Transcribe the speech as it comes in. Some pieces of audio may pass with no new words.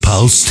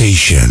House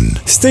Station.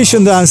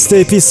 Stationdance'de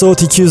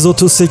episode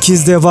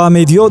 238 devam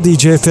ediyor.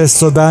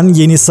 DJFESTO ben.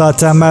 Yeni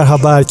saatten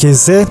merhaba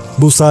herkese.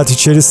 Bu saat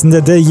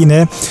içerisinde de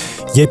yine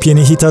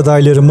yepyeni hit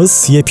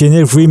adaylarımız,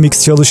 yepyeni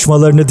remix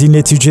çalışmalarını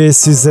dinleteceğiz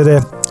sizlere.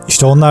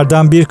 İşte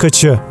onlardan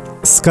birkaçı.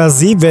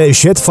 Skazi ve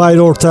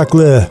Jetfire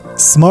ortaklığı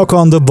Smoke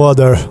on the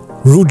Border,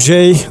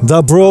 Rujay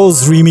The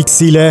Bros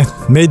remix ile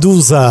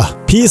Medusa,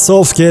 Piece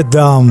of Get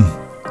Down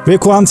ve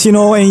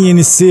Quantino en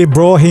yenisi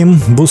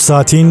Brohim bu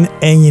saatin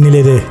en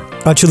yenileri.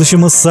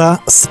 Açılışımızsa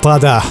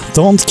Spada,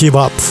 Don't Give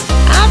Up.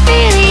 I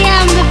feel the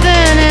ember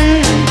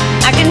burning,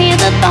 I can hear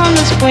the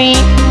thunder scream.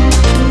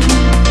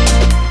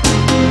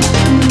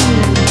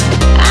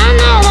 I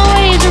know the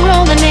waves are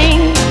rolling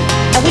in,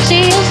 and we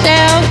see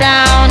ourselves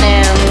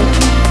drowning.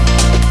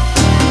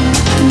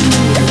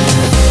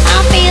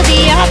 I feel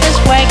the earth is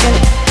quaking,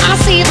 I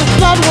see the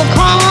flood will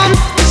come,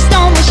 the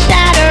stone will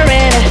shatter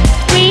it.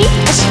 We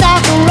are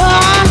stuck to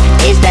run,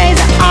 these days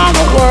are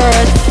the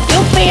words.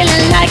 You're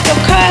feeling like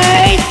you're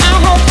cursed, I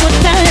hope to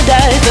tell you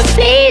that, but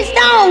please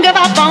don't give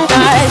up on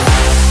us.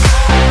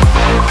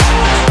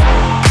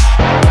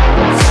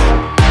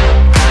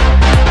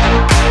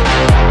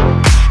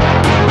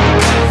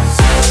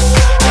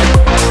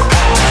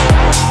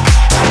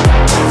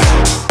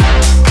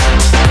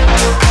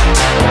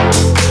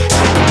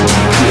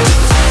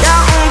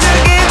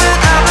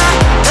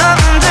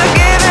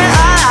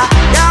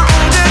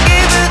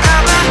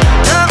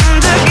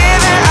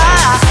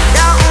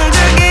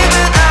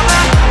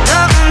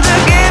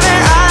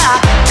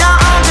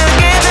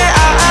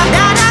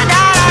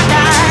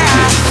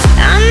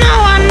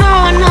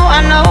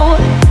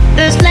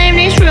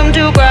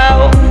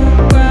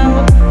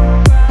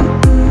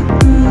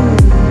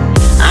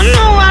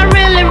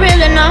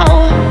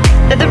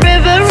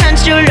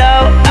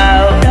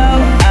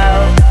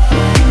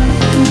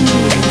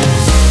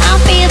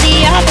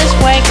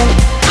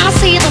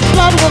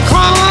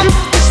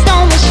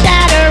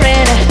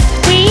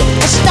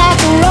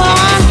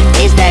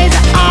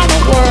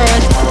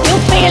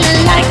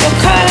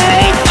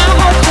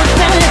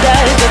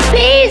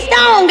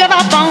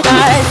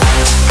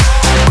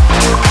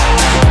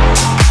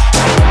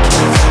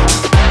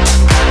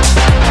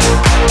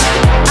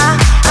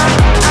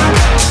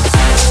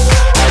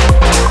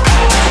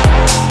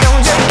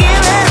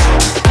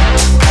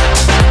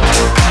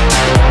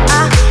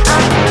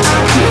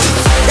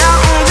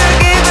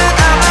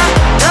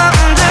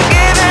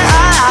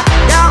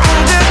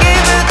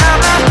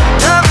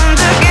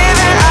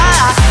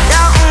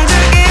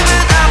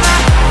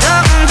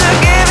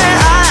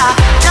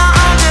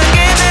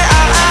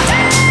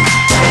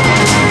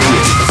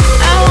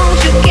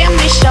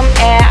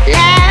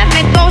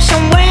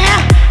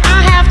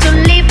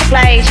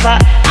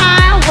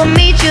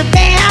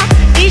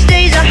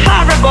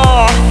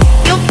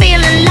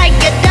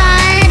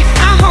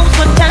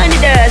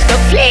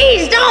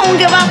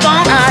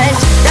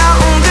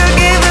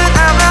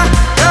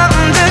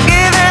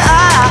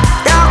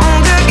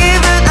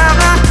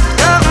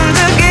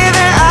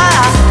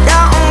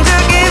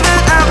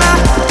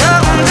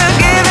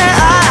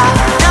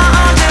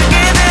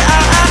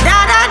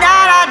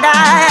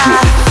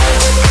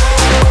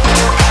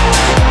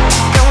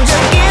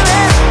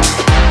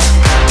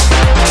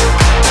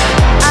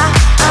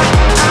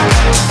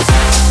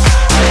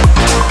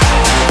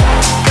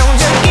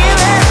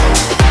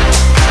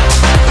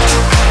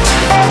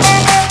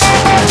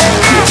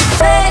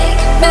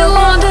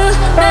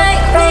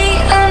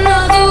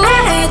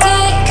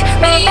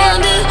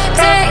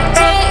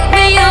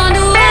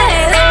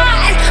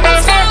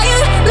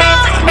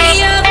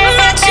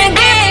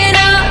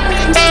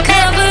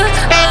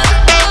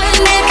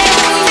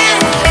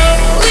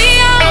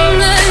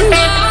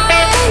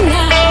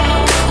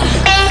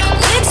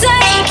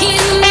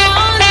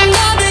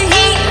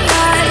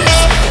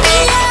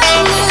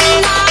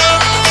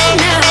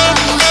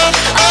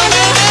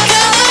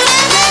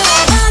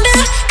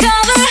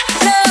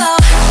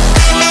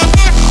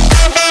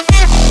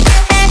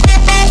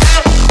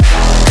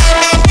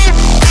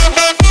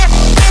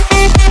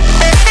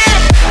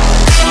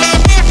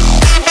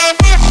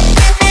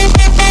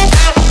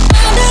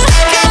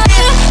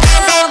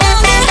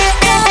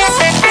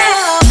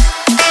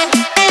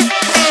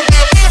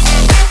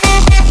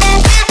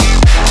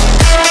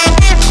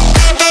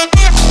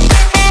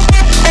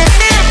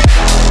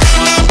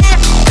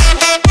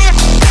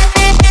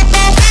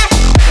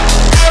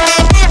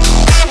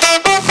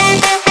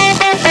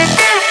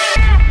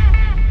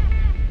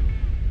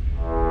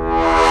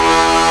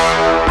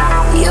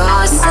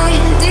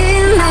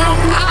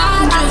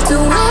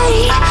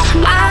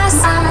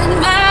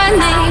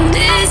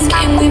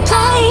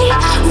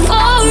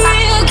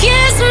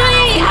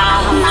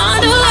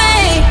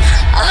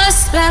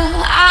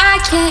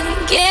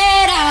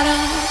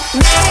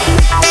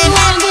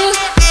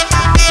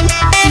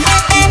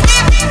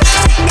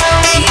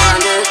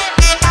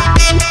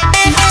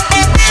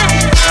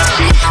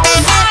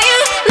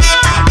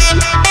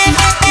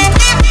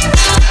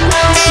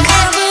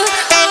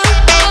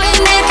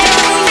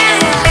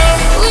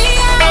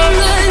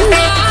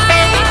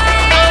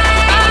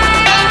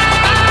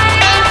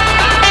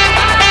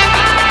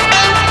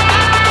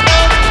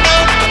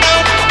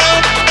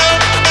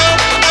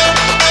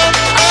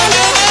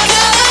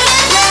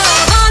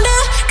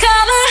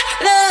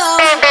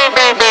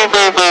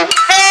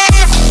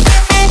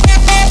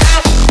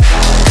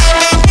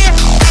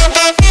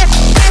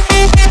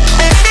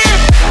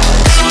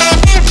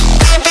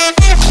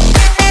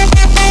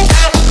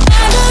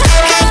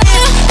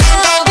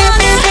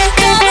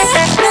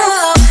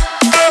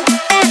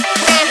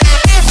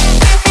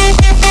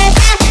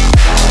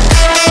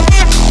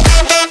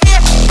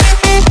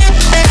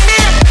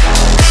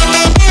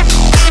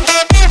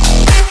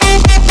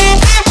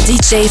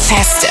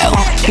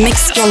 DJFESTO.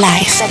 Mix your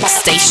life.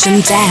 Station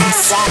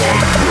Dance.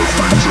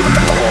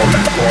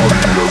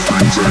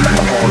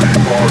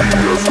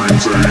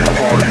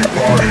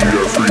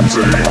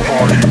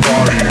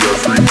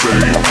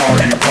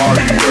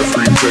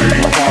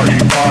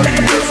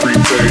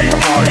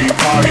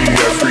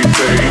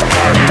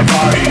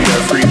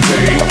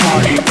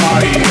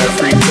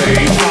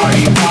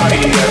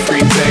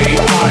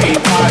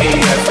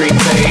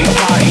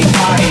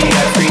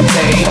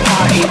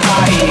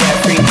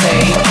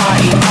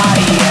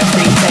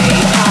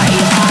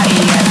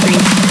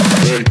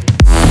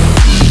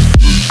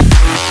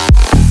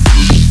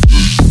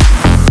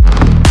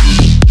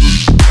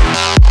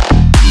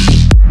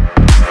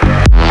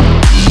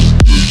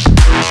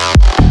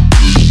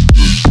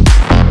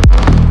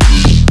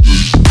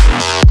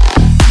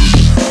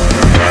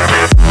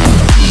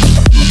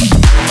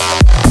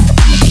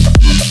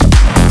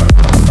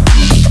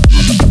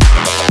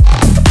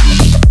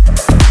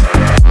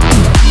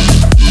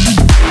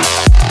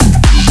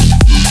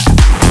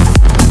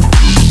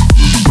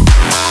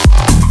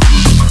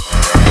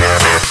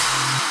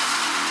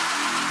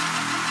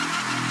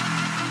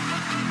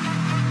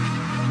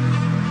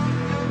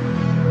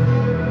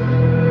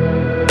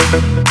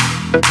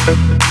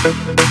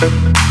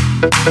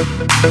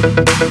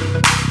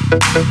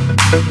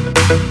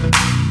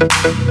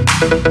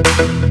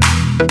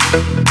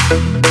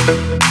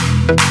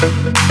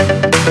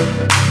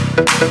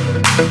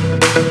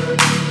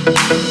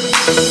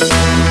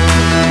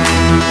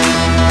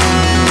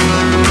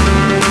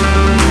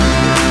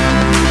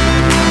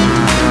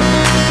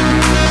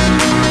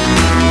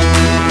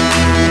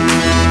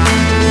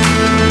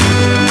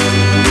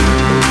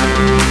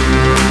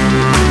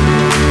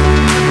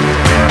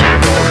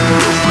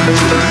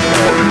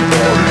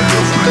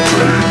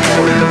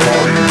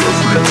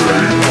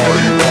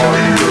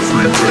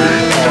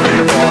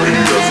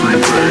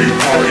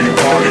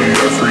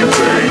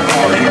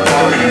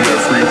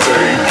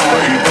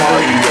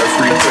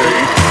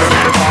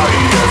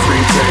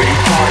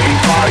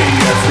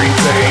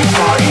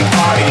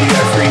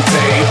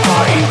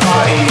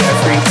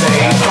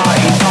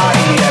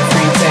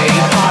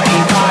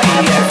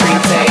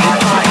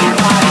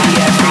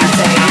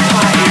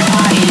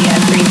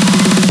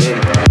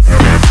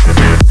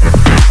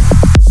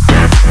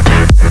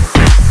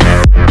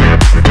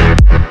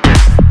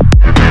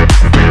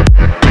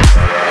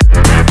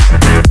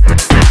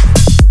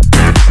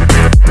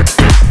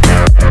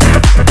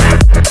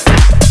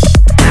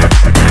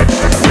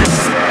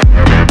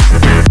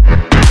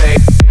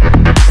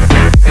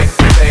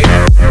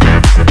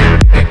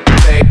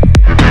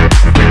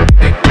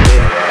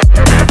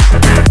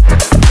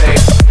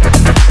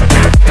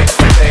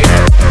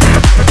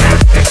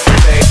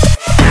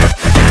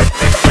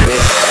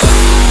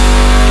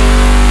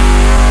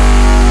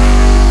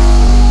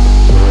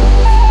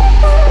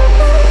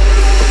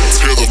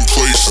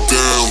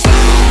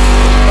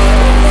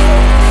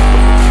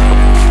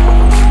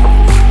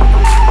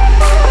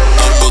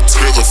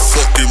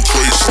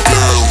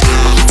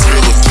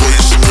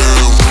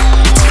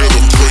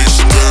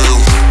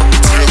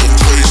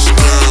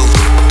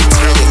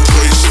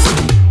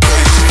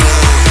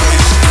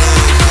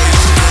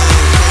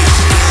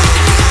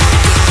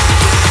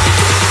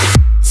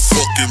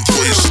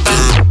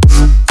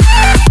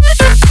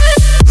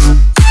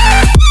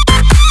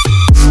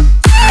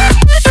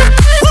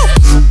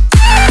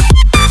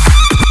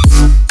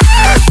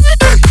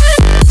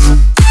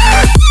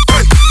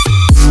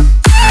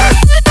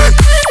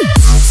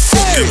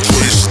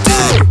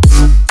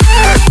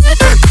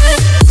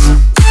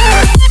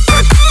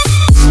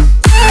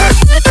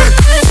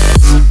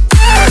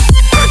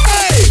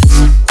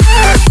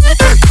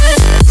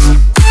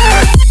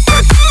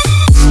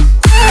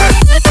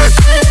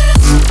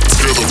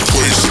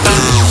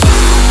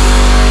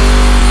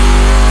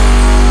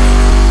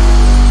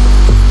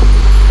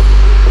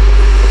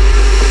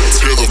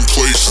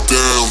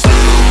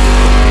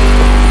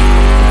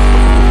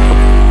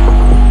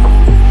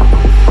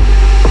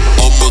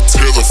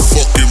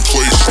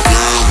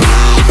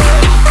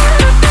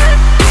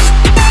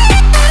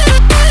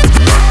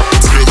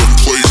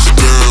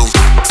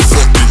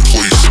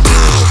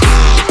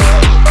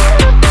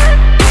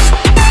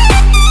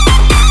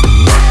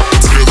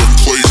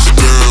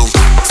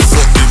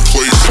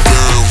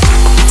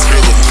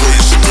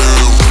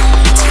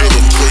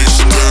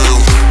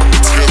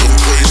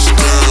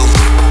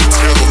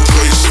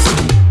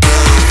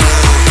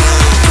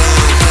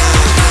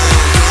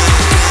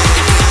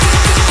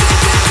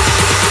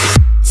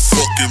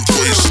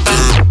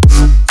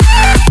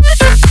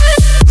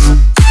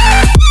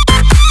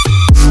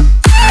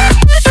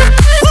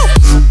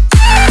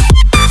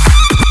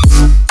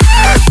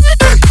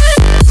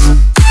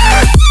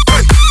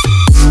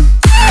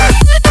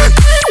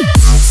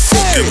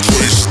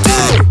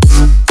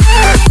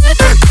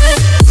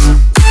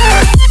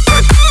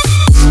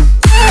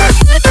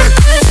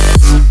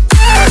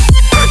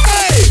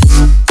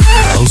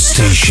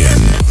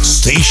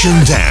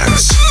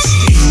 STATIONDANCE.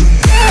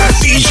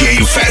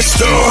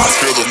 DJFESTO.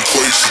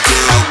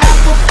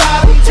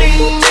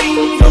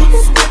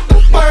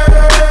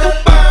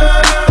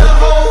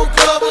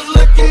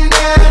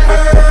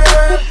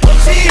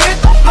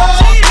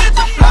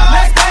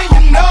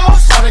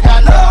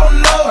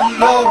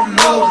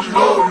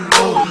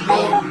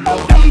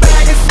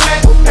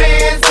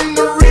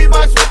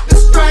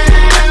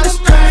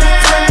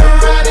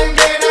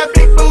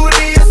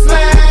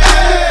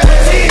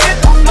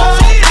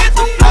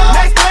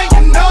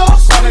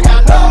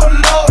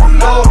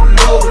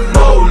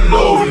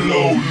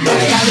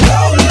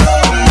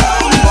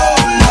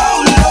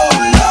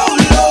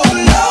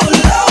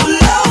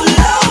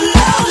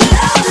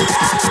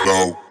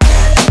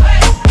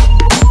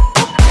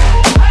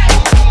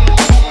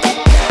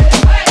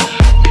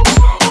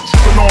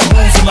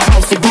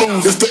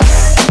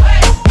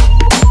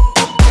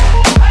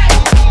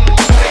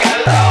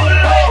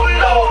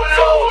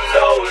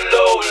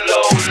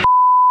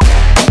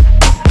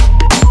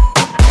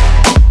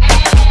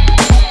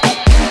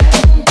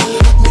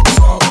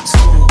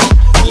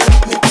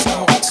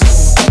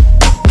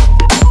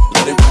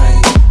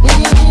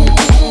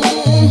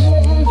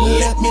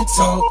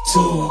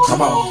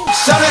 Come on.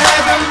 Shawty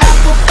had them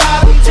apple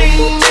bottom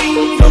jeans,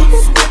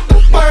 boots with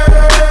the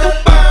bird.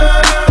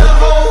 The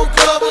whole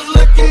club was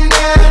looking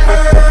at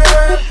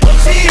her.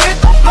 She hit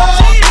the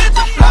floor.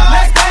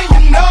 Next thing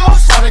you know,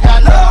 shawty got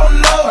low.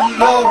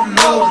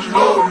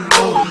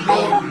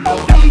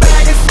 Them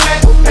baggy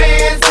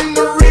sweatpants and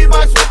the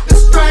Reeboks with the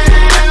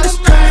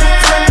strands.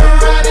 Turn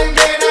around and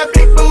get that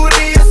big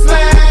booty a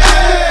slam.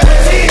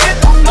 She hit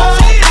the floor.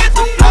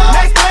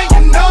 Next thing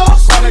you know,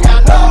 shawty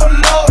got low.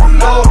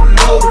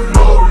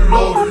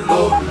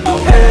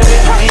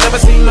 I ain't never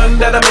seen nothing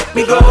that'll make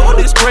me go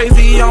this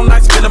crazy all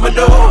night spinning my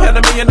dough. Had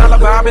 $1 million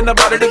vibe in the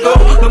body to go.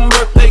 Them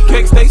birthday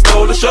cakes, they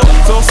stole the show.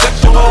 So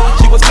sexual,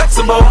 she was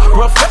flexible,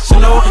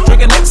 professional,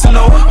 drinking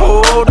Xano.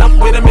 Hold up,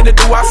 wait a minute,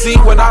 do I see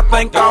what I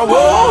think I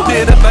will?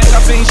 Did a thing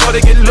I seen, sure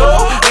to get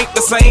low. Ain't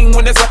the same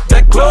when it's up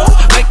that close.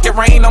 Make it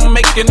rain, I'm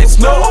making it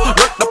snow.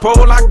 Work the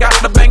pole, I got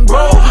the bang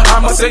bro.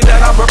 I'ma say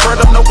that I prefer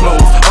them no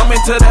clothes. I'm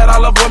into that, I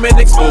love women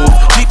exposed.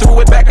 She threw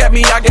it back at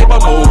me, I gave her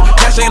more.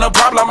 Cash ain't a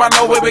problem, I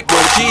know where it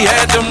goes. She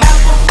had them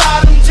apple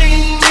bottom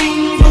jeans,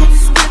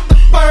 boots with the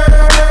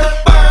bird.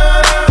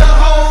 The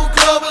whole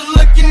club was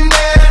looking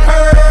at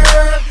her.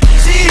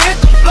 She hit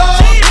the floor.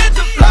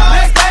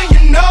 Next thing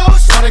you know,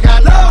 shawty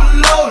got low.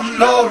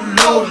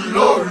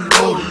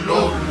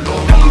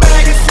 Them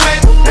baggy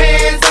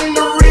sweatpants and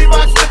the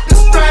Reeboks with the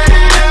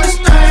strands.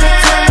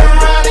 Turn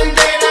around and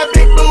get that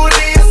big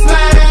booty a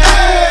slam.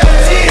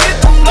 She hit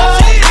the floor.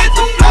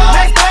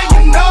 Next thing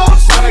you know,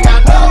 shawty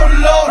got low.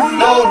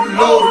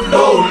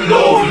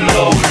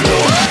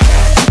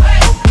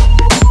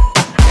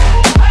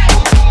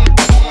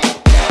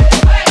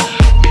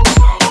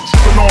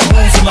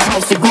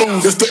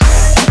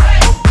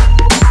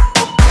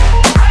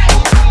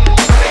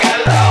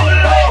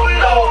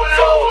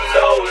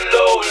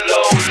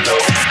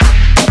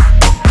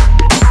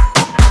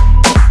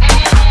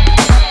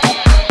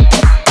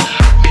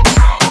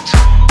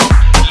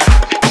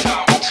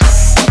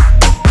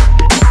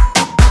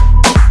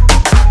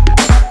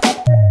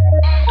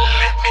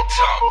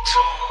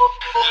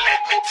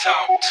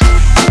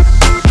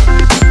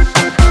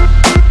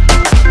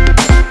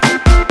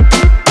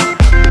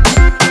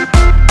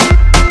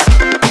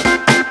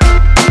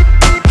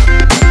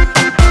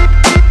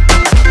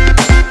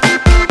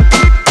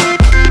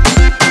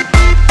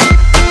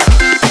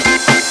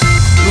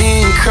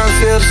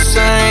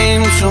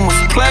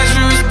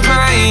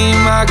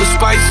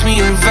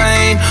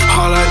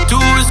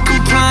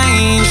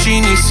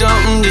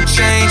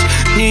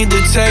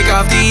 Take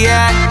off the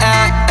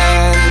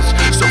ass,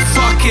 so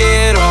fuck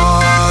it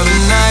all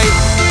tonight.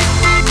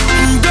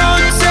 And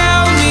don't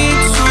tell me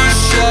to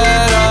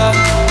shut up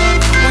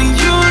when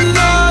you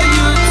know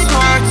you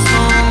talk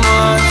too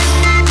much.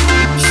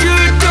 You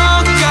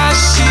don't got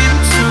shit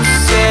to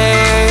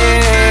say.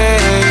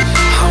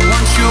 I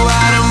want you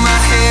out of my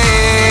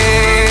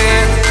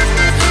head.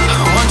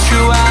 I want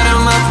you out of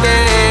my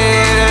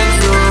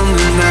bedroom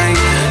tonight.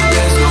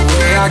 There's no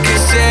way I can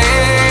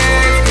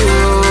save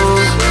you.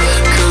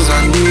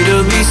 I need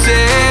to be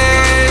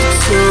said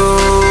to.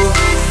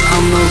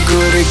 I'm no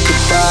good at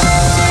goodbye.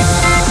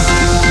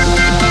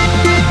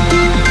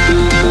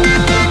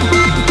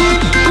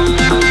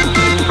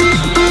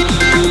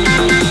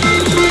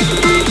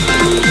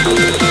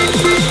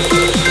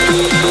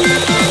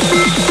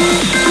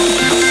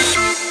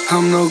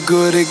 I'm no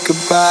good at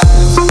goodbye.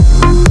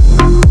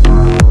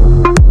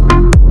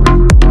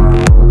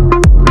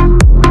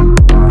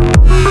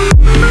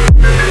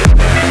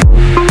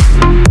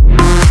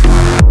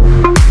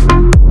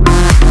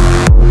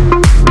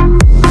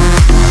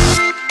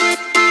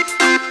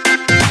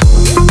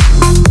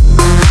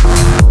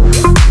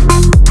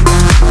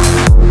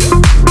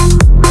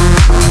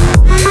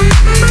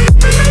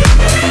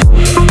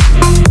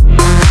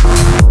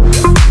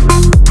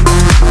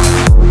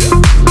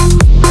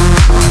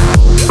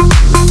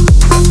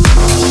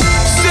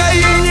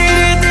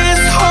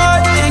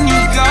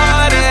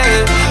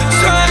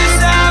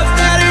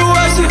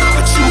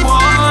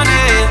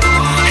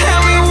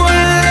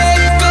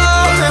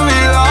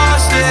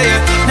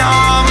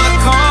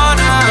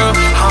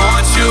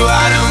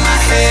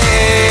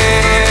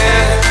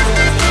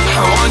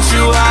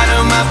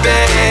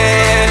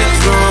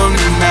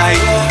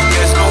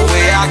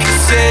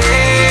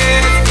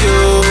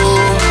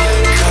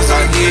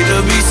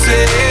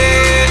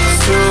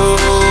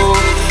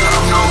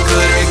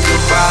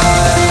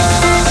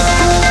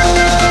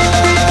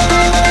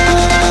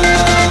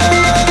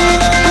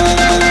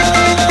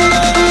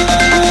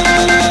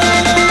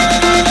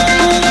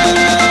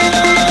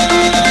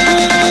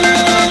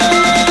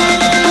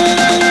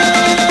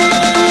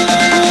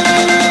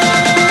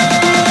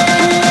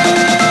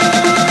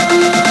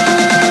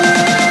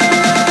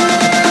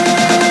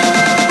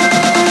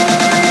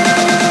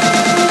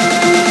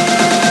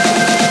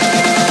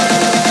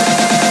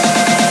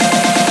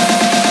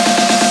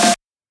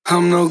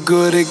 I'm no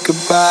good at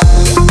goodbye.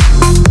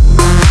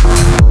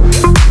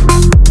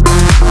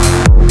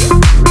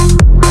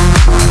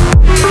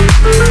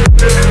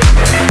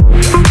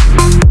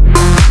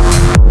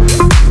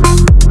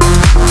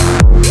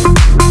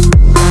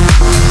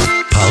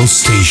 House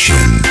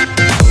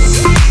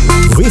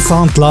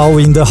Found Love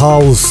in the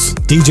House.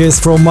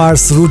 DJs from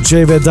Mars,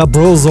 Rudce ve Da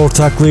Bros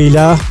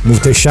ortaklığıyla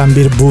muhteşem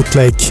bir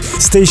bootleg.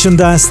 Station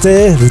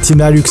Dance'te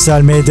ritimler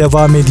yükselmeye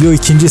devam ediyor.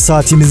 İkinci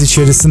saatimiz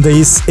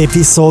içerisindeyiz.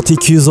 Episode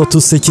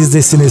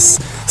 238'desiniz.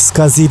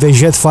 Skazi ve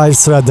Jetfire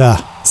sırada.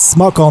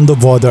 Smoke on the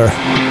Water.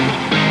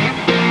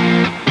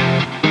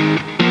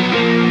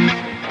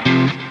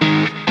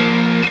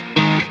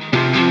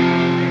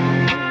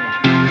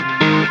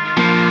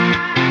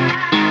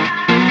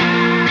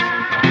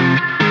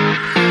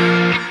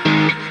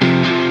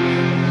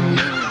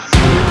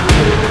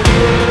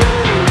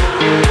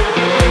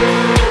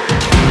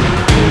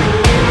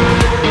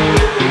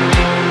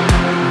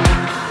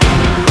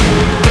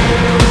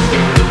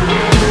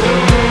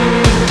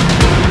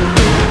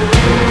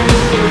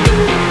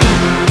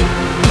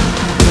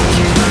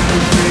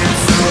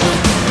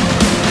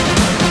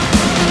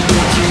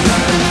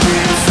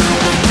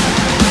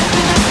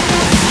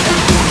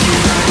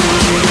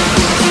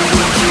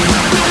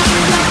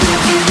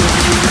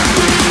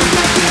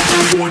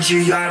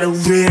 You got a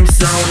rim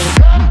zone.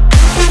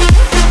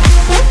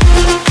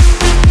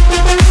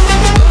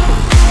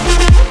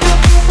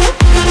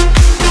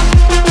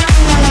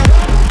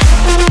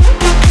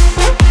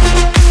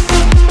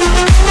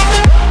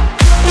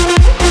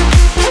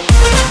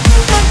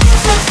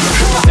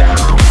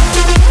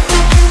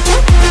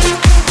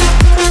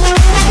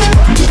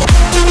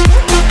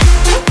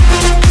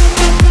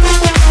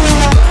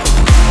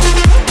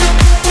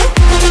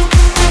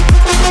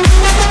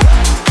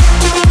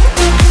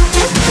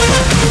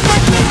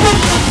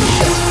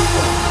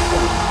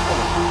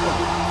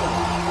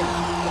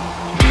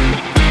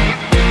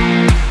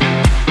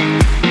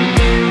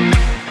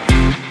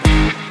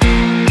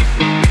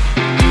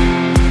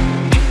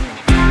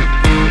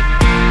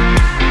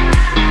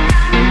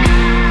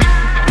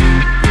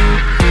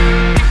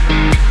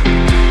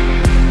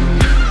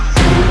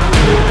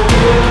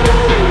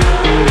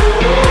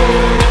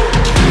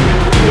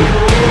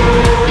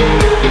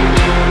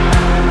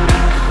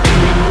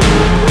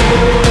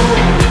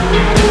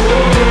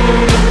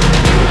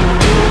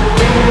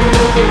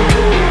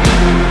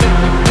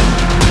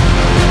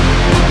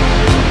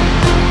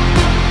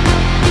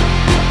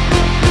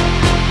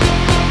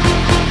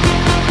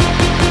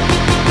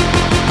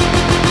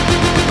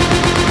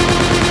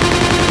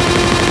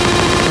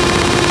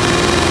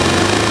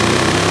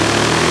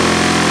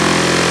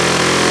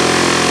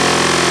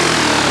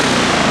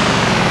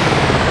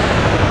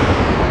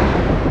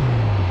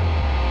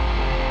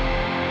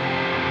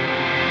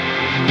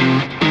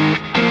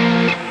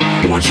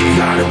 You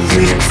got a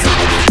rim zone.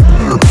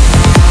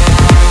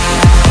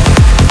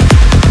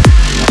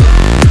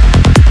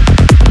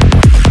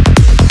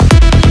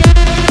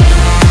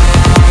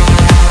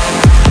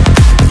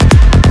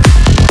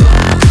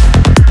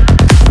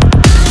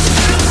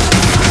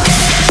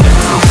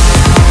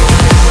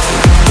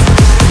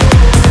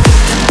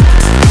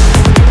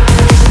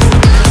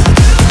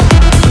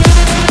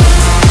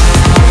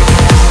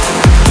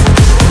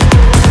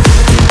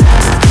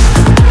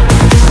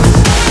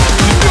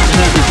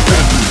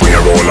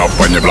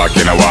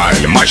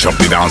 Mash up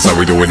the dance, how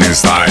we do it in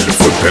style.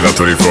 Foot pedal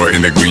to the floor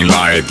in the green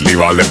light. Leave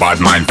all the bad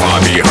mind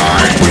far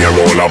behind. We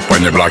roll up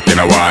on your block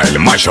in a while.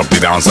 Mash up the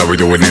dance, how we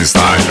do it in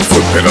style.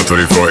 Foot pedal to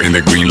the floor in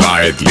the green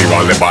light. Leave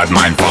all the bad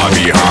mind far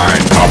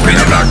behind. Up in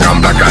the black, I'm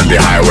black on the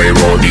highway.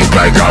 Roll deep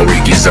like a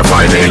week is a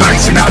Friday.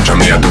 Like Sinatra,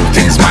 me I do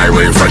things my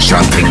way. Fresh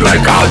and thing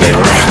like all day.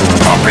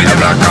 Up in the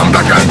black, I'm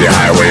black on the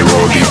highway.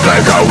 Roll deep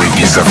like a week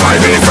is a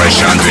Friday.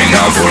 Fresh and thing,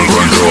 I'm full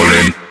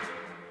controlling.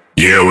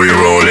 Yeah, we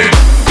rollin'.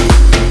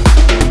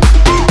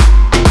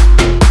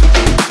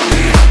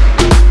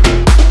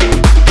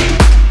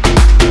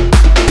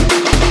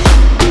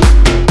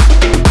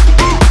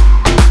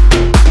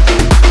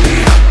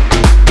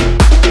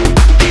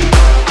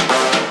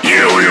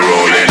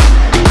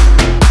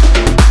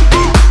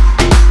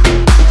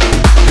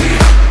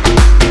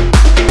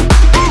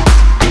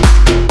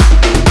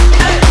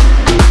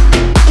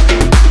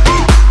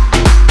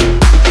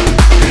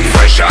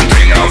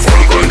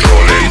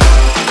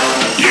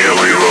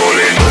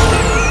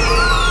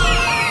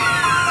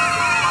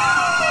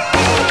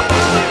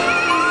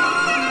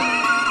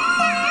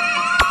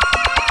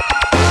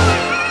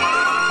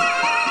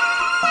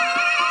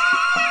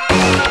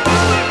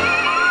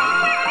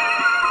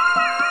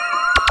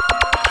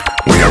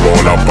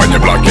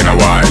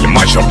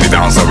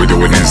 How we do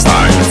it in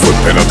style. Foot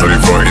pedal to the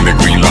floor in the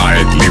green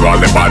light. Leave all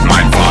the bad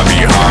mind far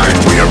behind.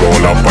 We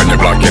roll up on your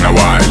block in a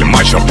while.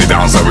 Mash up the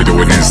dance, how we do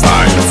it in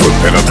style. Foot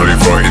pedal to the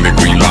floor in the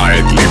green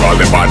light. Leave all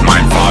the bad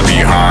mind far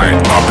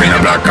behind. Up in the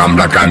black, I'm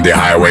black on the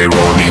highway.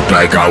 Roll deep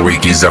like a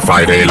week is a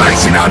Friday. Like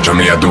Sinatra,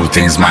 me I do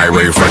things my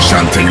way. Fresh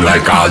and thing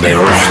like all day.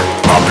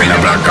 Up in the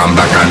black, I'm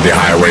black on the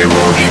highway.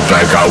 Roll deep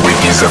like a week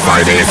is a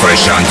Friday.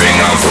 Fresh and thing,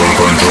 I'm full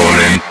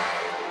controlling.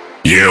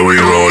 Yeah, we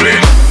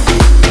rollin'.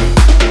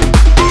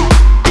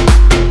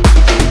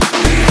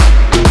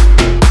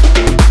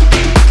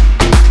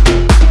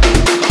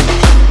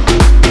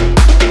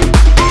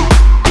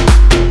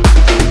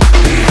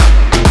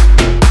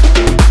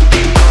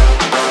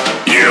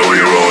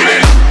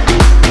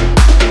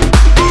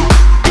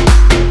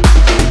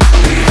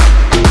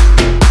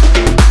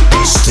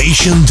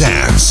 Station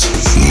Dance.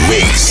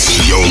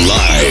 Mix your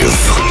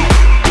life.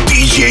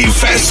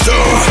 DJFESTO.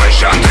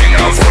 Fashion thing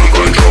I'm full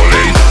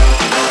controlling.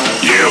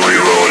 Yeah, we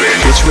rolling.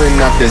 Bitch, we're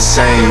not the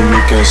same. You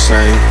can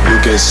say.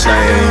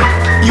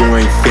 You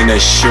ain't finna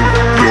shoot.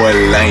 You a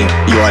lame.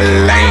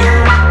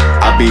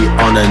 I be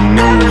on the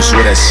news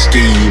with a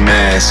ski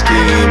mask.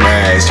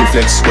 You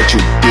flex what you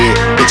did,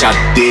 bitch, I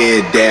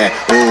did that.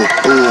 Ooh,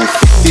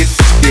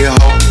 50 ho.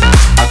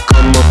 I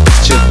come up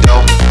at your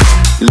door,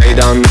 lay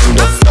down on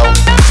the floor.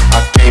 I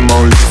came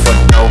only for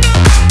dough.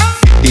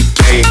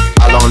 50K,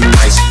 all on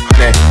nice.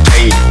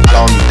 100K,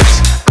 all on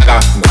dice. I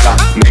got guala,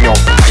 name your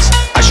price.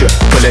 I should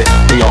put it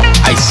in your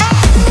ice.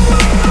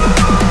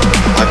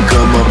 I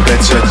come up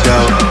at your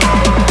door,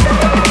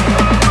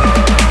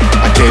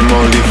 I came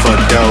only for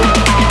dough.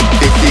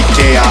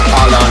 50K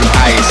all on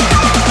ice,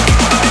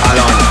 all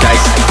on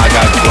dice. I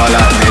got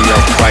guala, name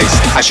your price.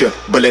 I should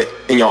bullet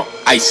in your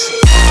ice.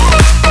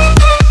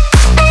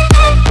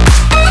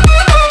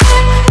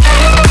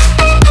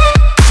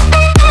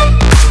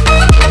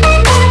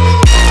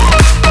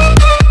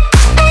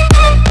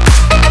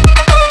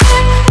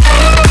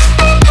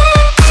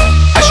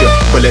 I should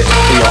bullet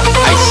in your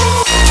ice.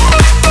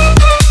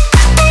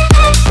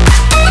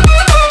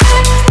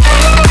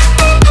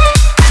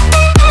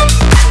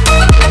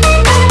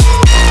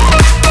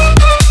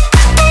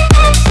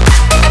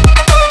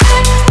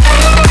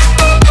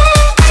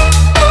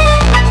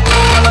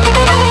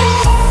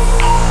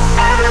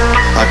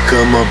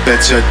 Come up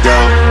at your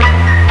door,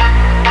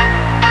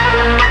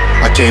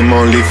 I came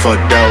only for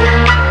dough.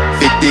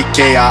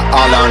 50K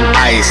all on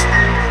ice,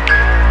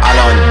 all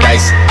on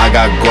dice. I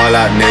got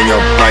guala, name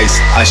your price.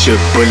 I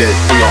should bullet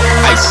in your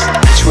ice.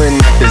 Bitch, we're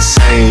not the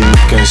same. You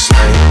can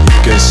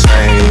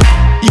say.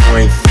 You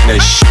ain't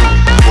finna shoot.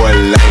 You a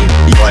lame.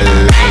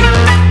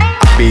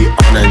 I be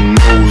on the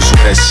news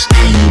with a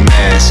ski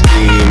mask.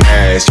 You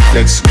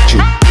flex what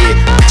you did,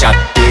 bitch, I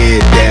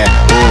did that.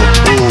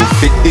 Ooh,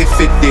 50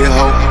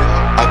 ho.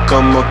 I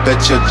come up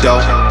at your door,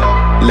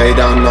 lay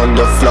down on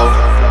the floor.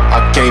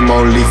 I came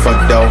only for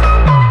dough.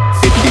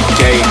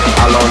 50K,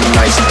 all on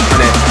nice.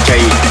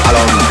 100K, all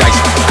on dice.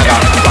 I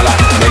got guala,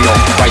 name your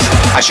price.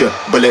 I should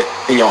bullet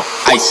in your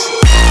ice.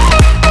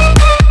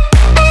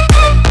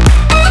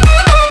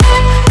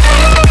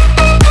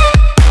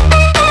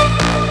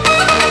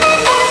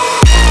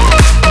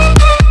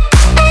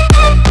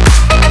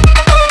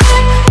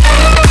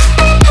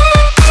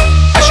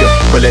 I should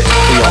bullet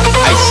in your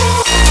ice.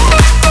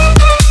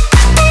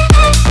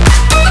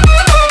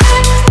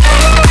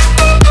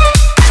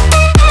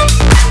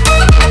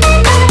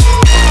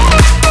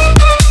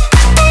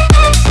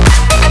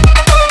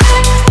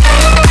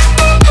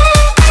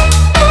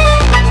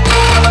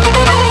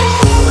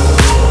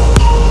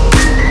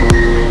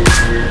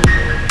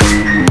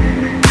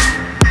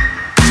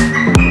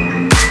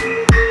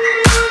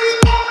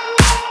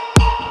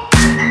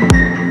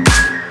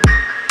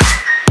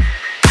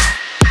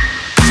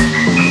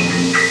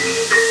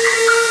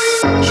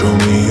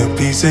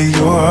 Say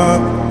your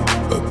heart,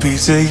 a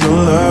piece of your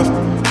love.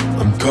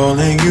 I'm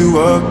calling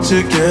you up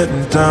to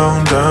getting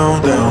down.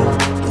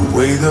 The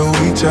way that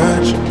we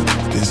touch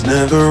is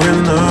never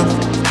enough.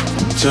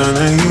 I'm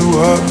turning you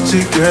up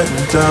to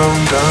getting down.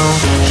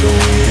 Show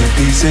me a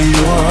piece of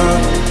your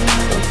heart,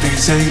 a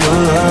piece of your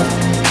love.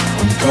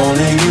 I'm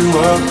calling you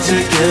up to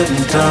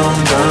getting down.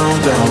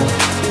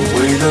 The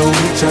way that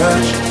we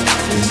touch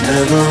is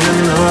never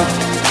enough.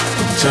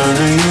 I'm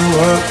turning you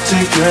up to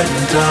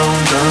getting down.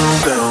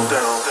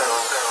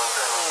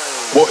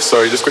 What?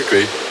 Sorry, just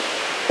quickly.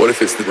 What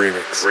if it's the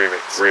remix?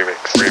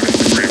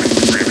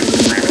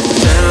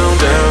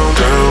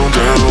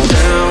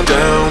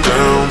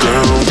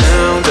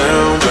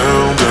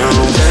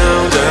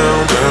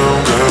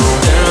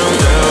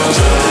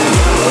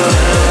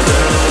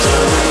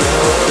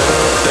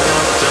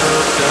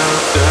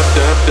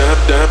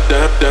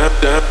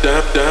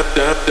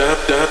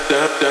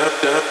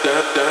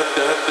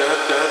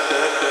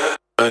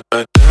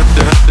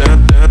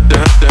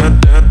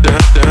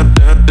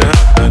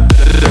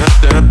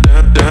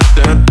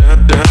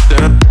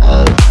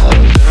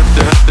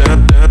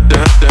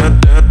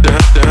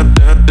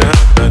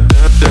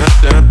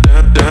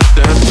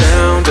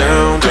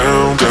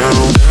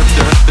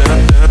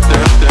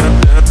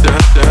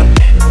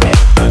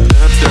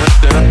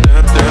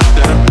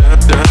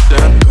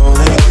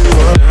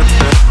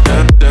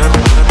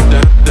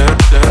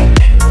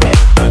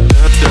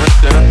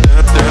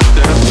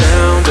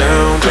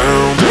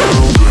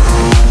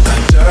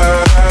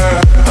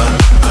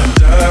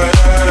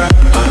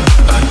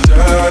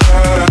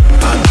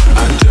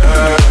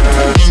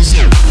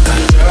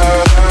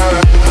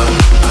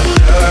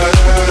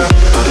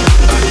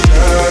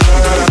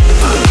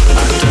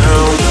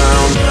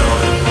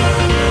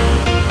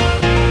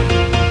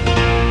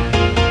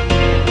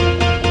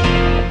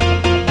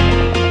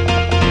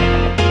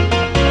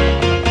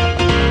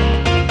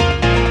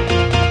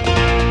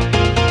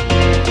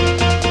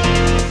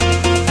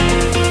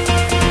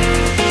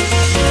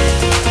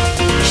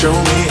 Show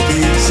me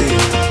easy,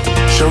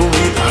 show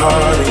me the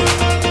heartache.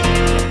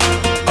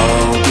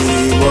 I'll be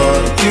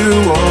what you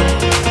want.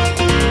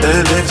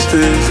 it's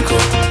physical,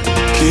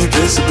 keep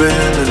it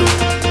subliminal.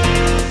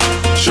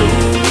 Show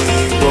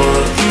me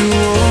what you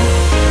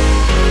want.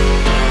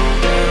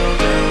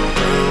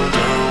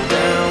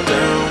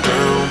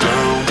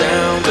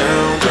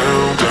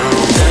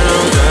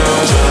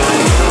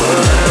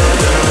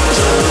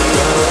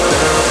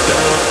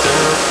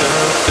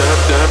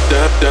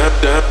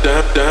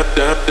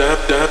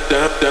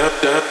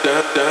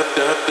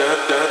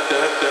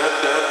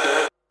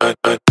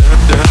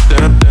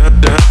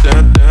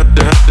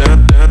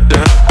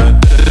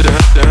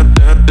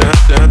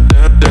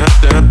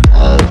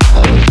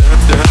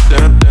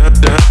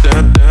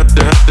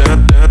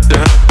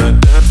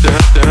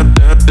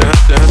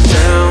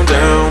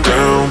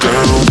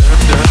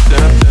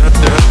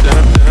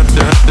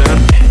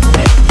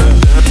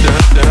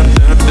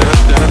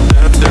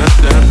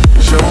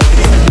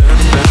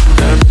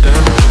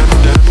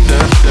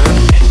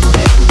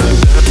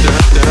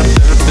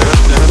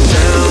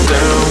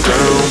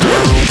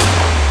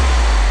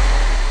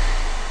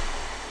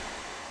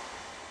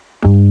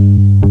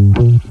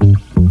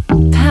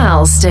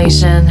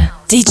 Station.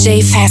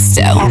 DJ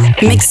Festo.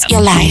 Mix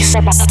your life.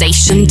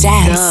 Station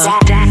Dance.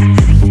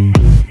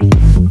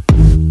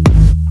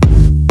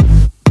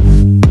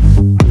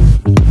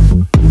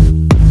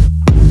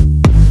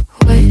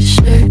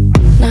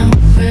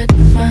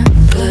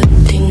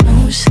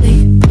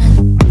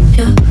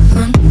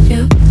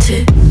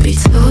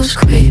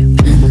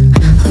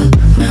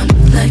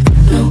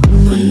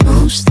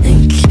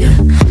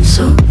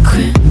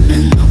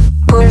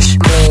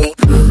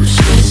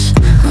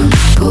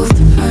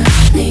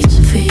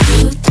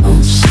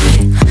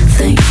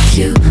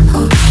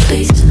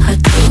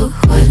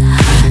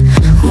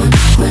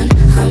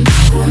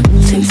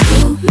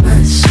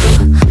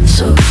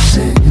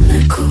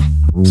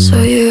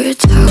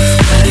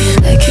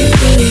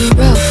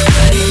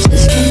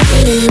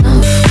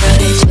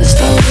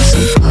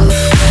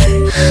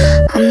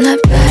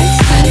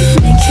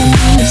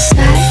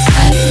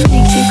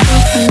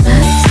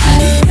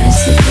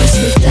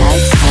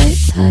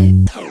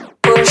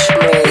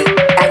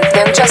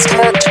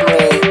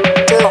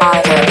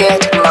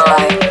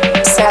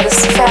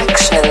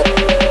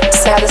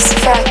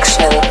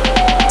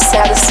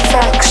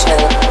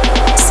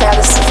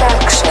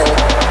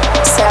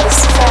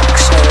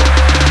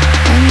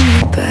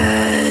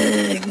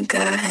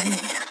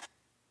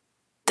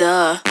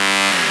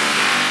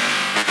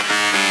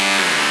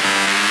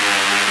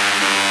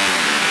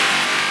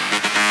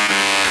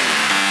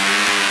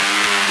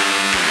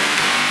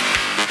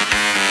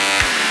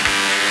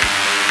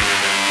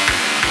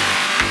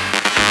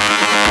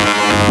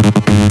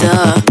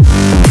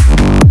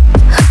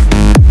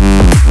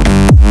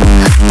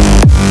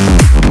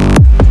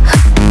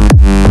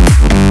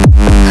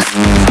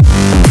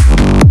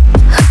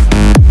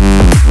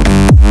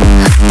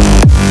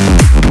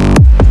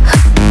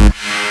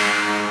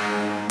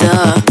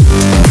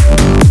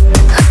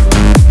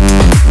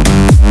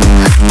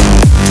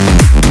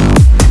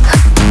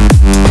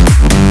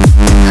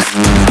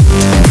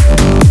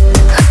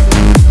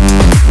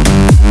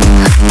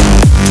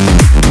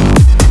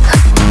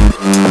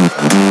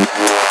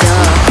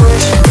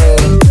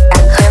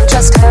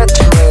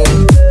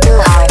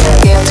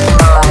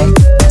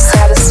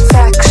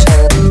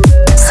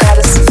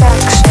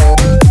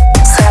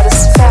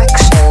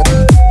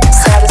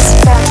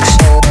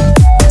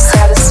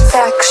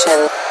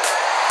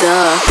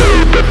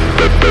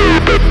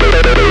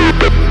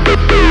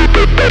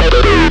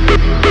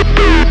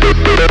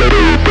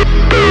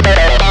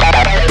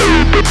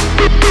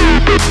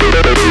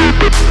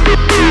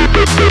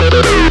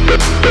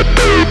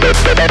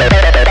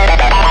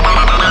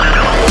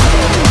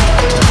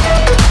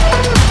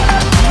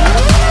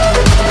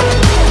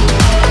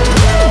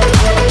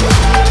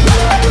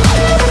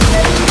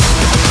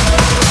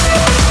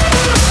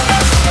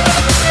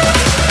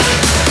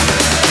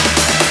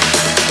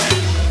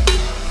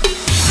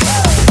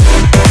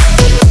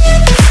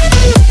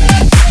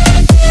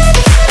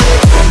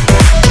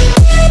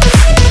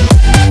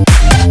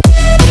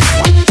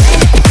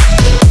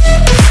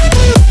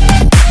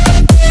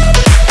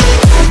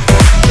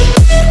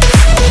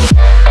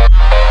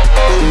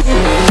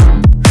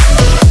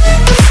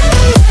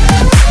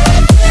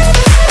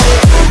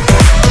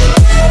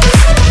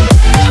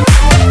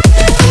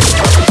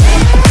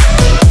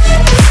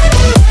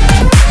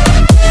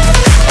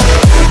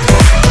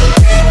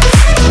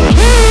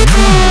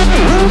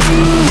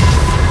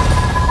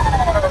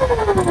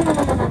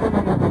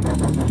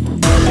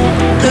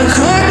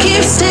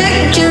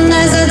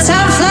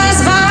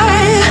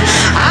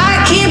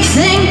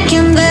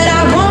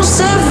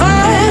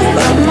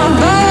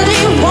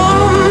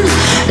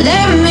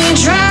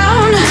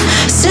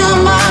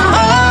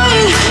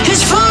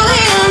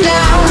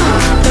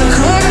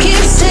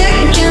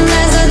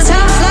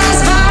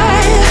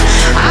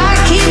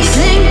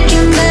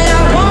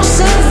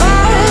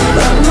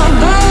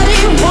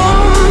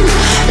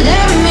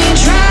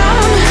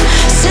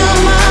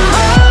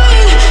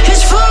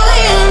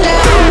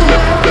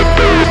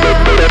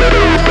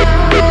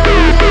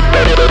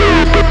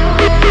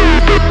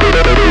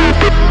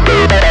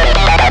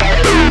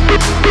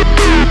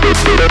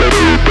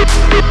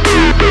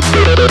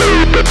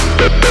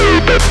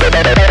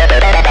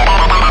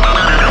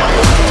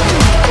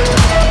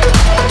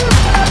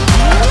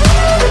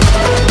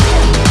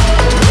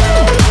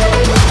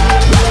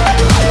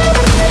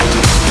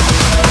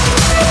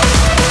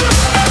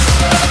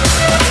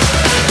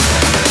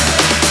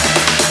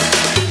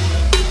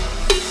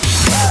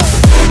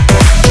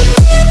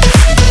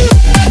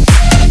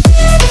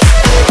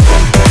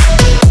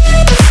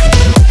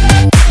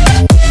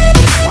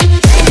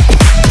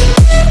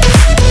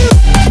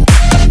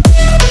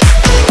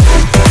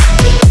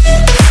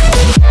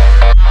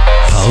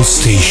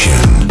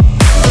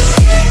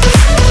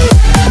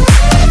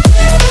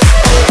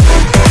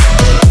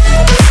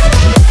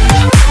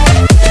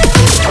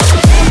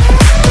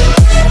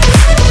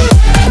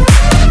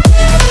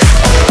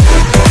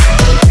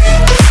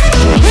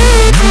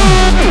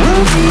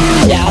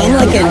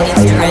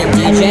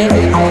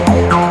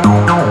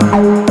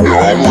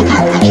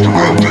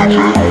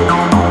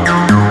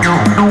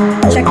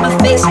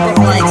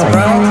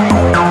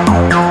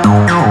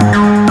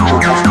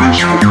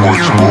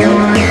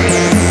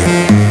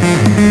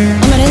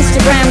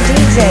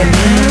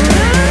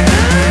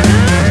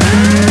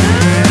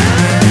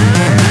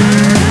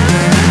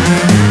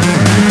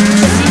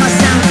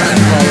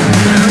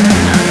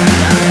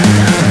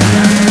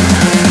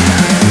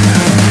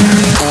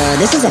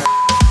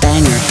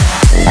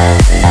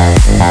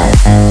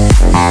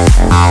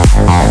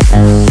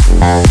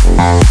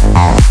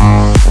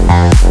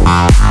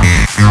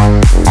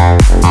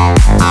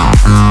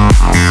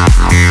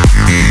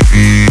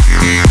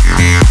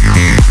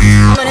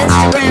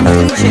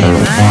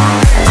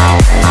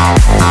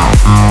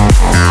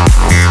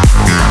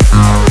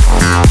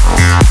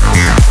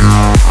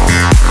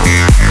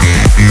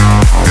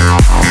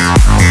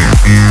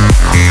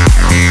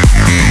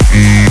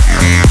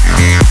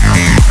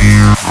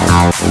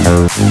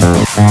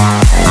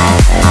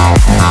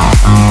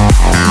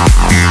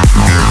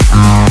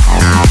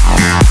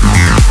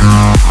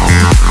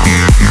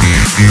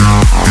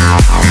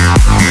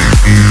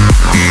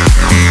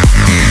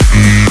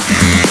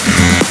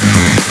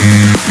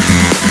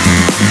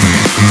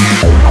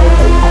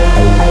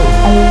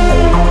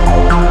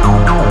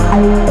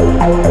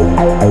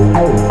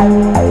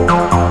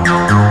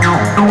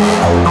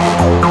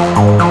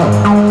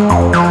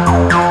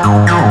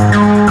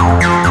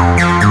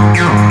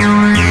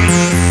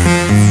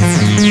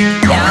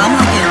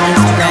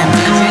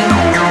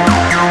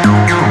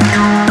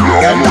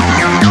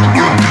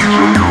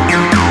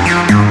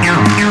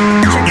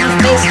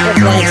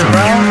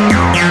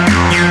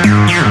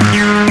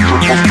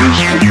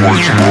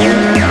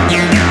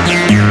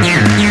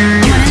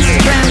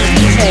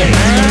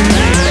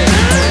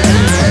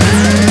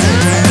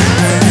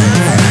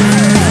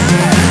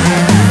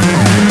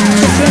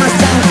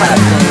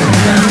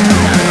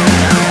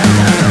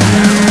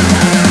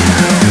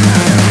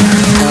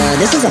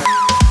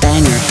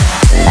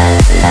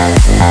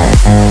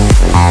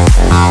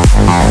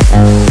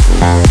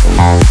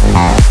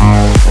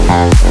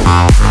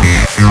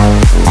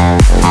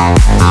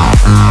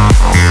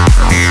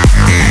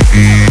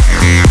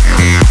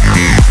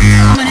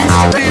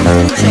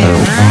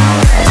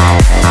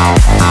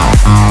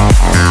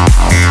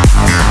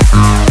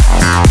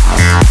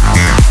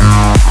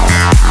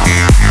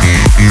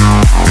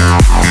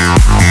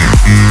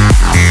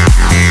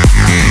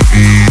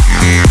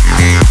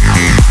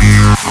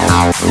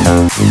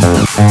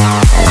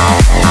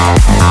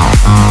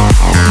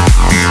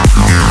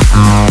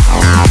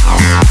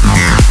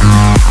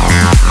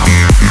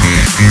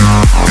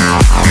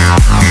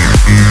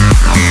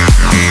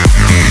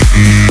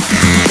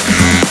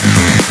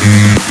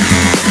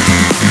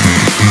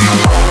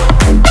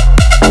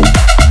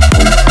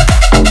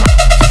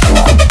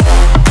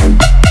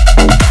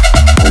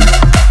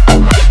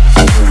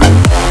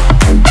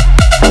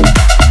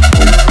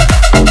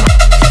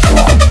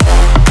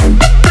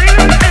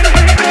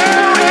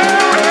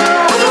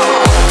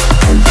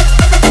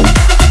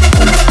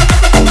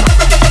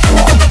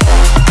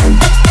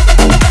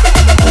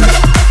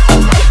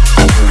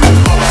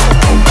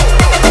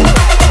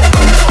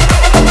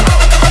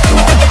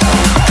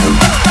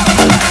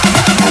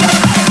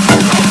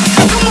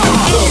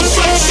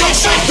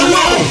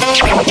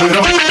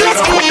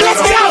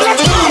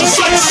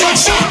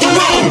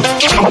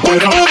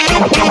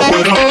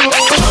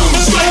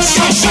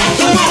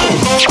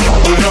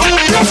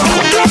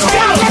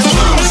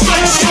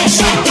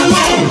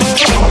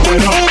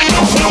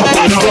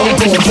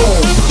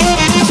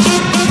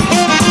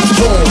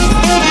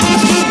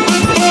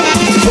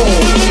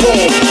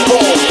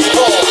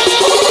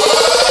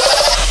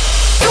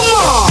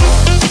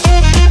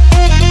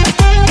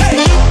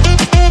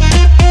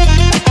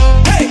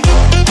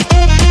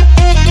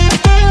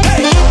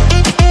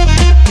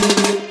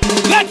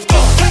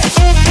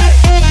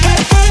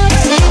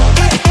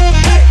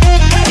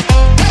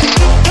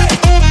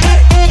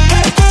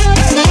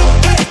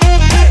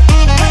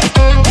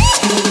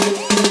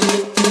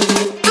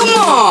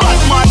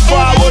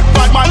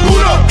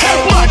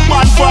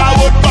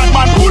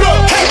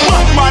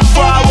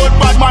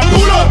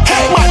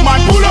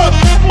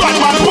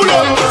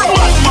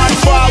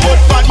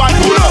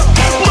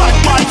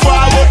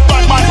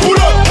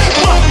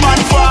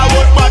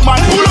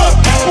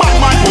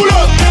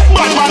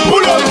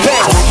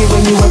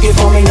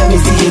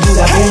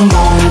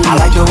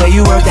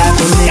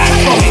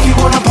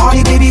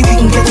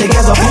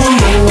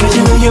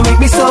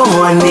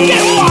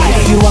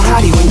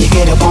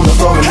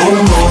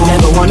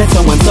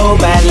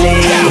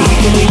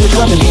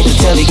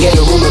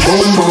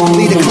 boom boom.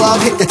 Leave the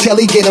club, hit the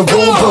telly, get a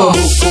boom boom.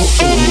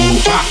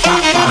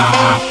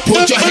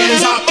 Put your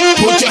hands up,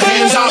 put your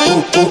hands up.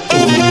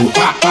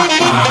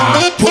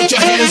 Put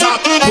your hands up,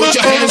 put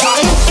your hands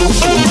up.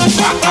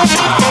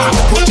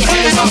 Put your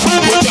hands up,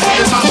 put your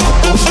hands up.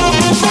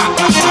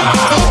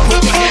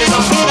 Put your hands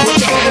up, put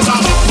your hands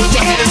up. Put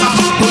your hands up,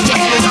 put your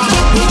hands up.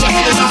 Put your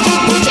hands up,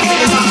 put your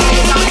hands up.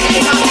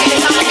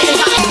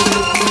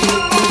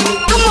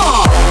 Come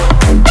on.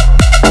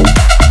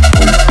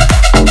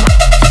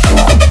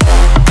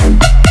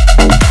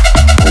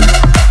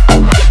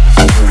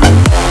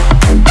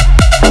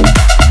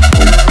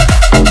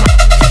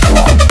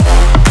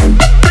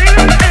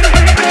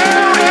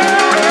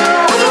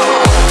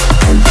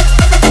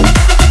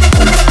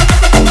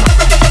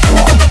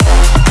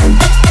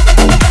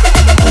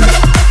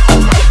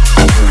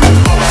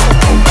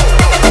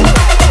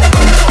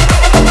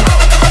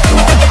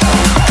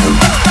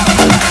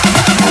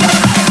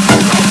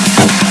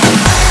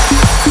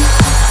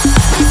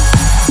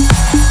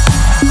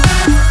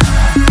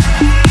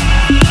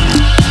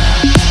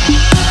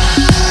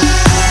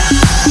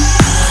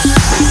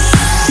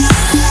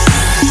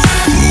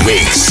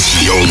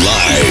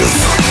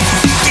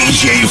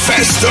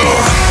 DJFESTO.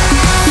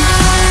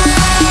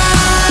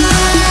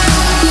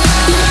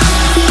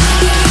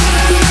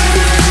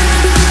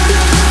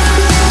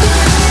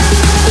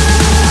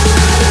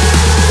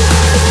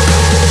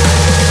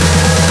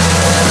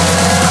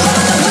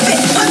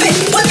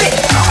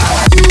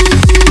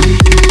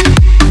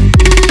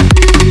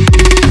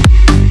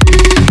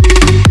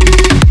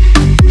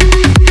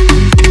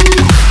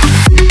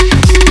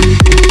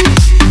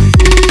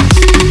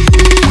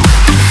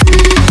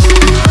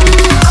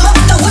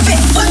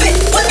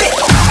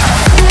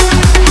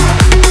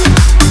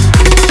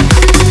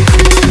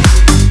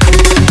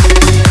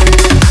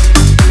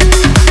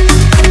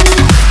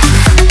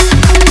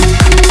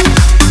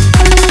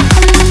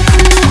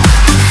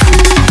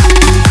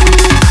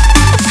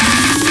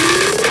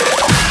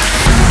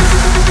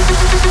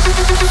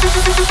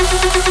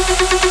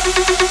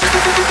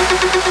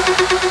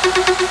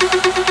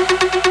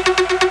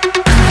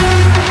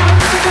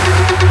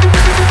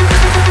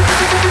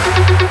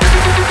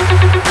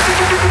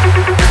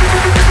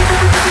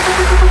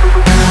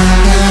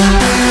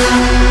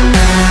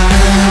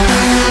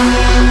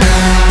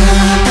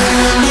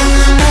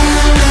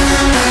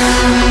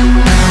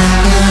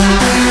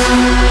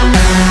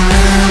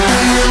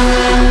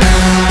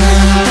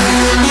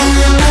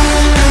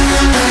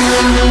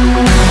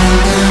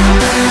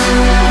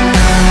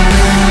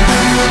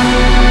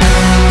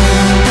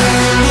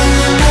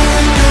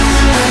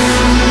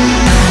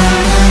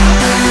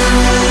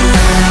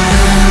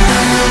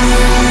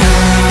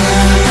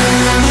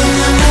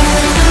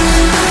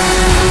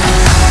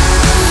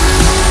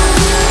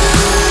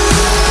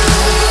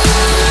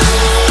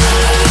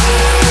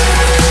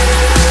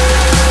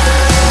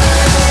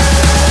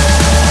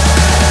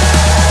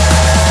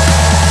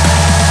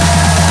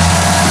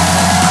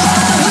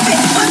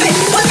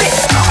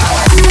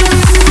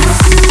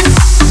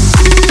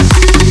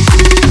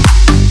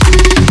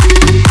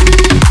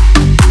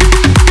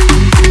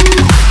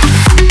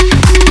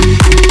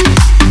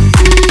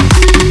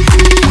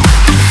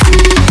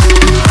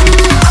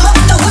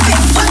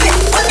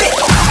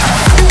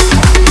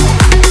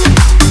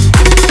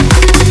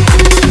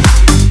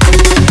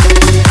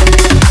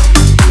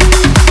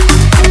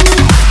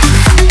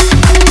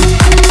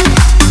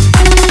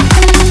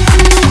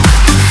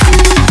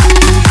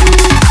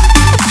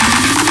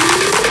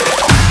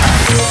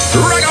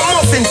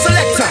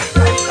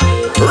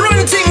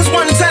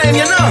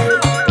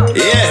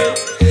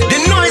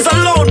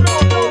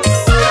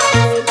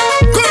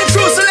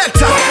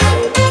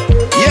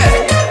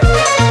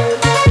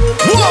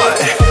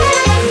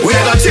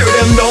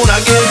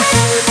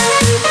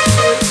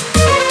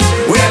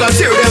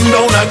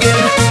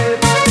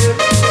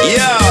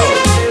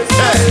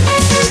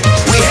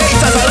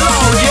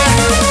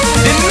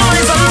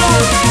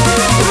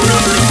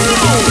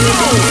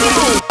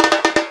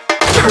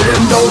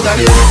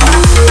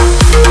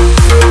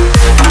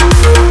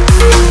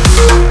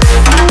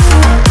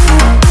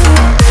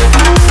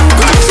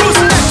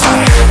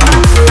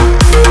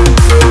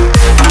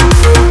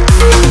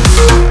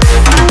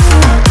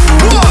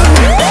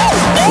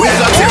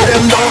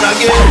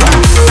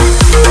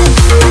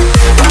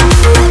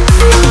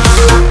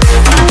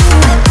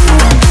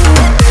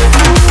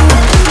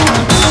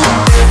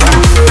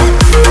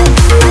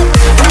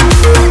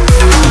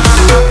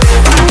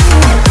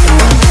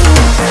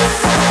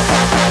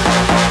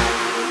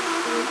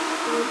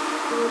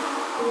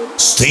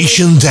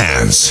 Station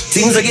Dance.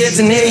 Things are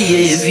getting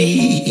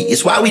heavy,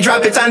 it's why we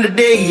drop it on the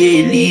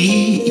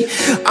daily.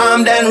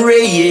 I'm done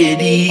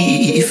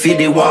ready for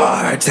the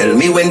war. Tell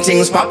me when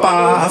things pop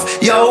off.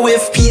 Yo,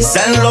 if peace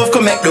and love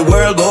can make the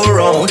world go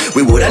round,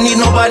 we woulda need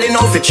nobody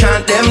now to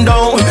chant them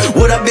down.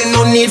 Woulda been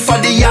no need for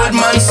the yard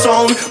man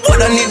sound.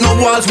 Woulda need no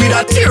walls,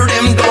 we'da tear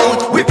them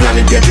down. We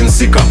planet getting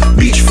sicker,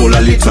 beach full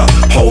of litter.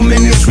 How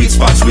many sweet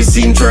spots we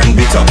seen turn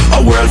bitter?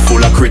 A world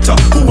full of critter,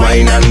 who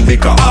whine and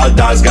bicker. All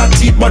dolls got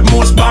teeth but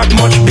most bark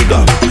much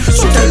bigger.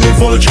 So tell the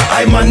vulture,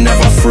 I man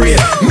never afraid.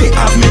 Me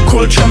have me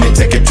culture, me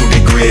take it to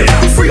the grave.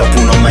 Free up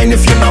on no mind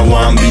if you not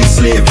want be a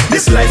slave.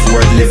 This life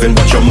worth living,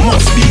 but you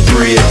must be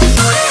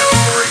brave.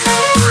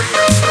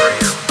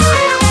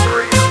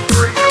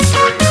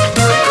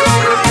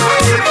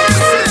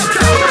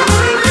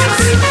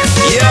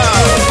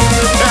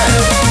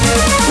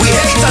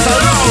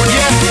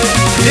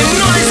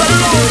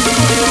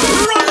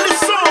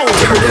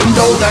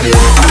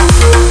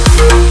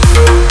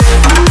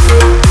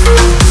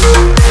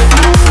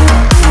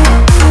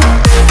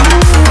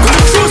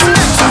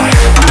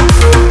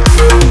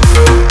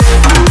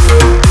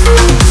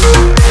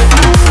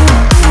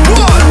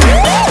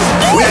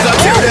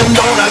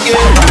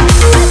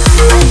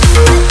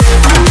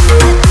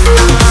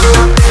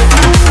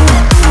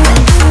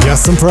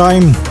 Yasin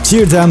Prime,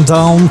 Tear Them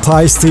Down,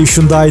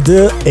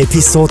 PlayStation'daydı.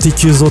 Episode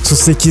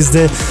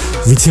 238'de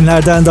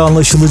vitrinlerden de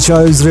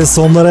anlaşılacağı üzere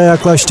sonlara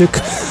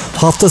yaklaştık.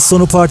 Hafta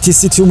sonu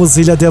partisi tüm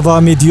hızıyla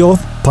devam ediyor.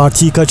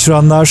 Partiyi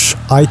kaçıranlar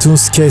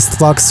iTunes,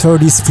 Castbox,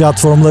 Herdis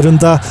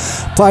platformlarında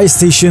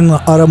PlayStation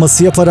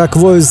araması yaparak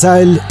bu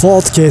özel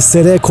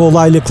podcastlere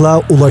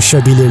kolaylıkla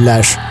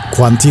ulaşabilirler.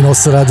 Quantino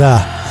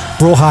sırada.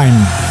 Broheim.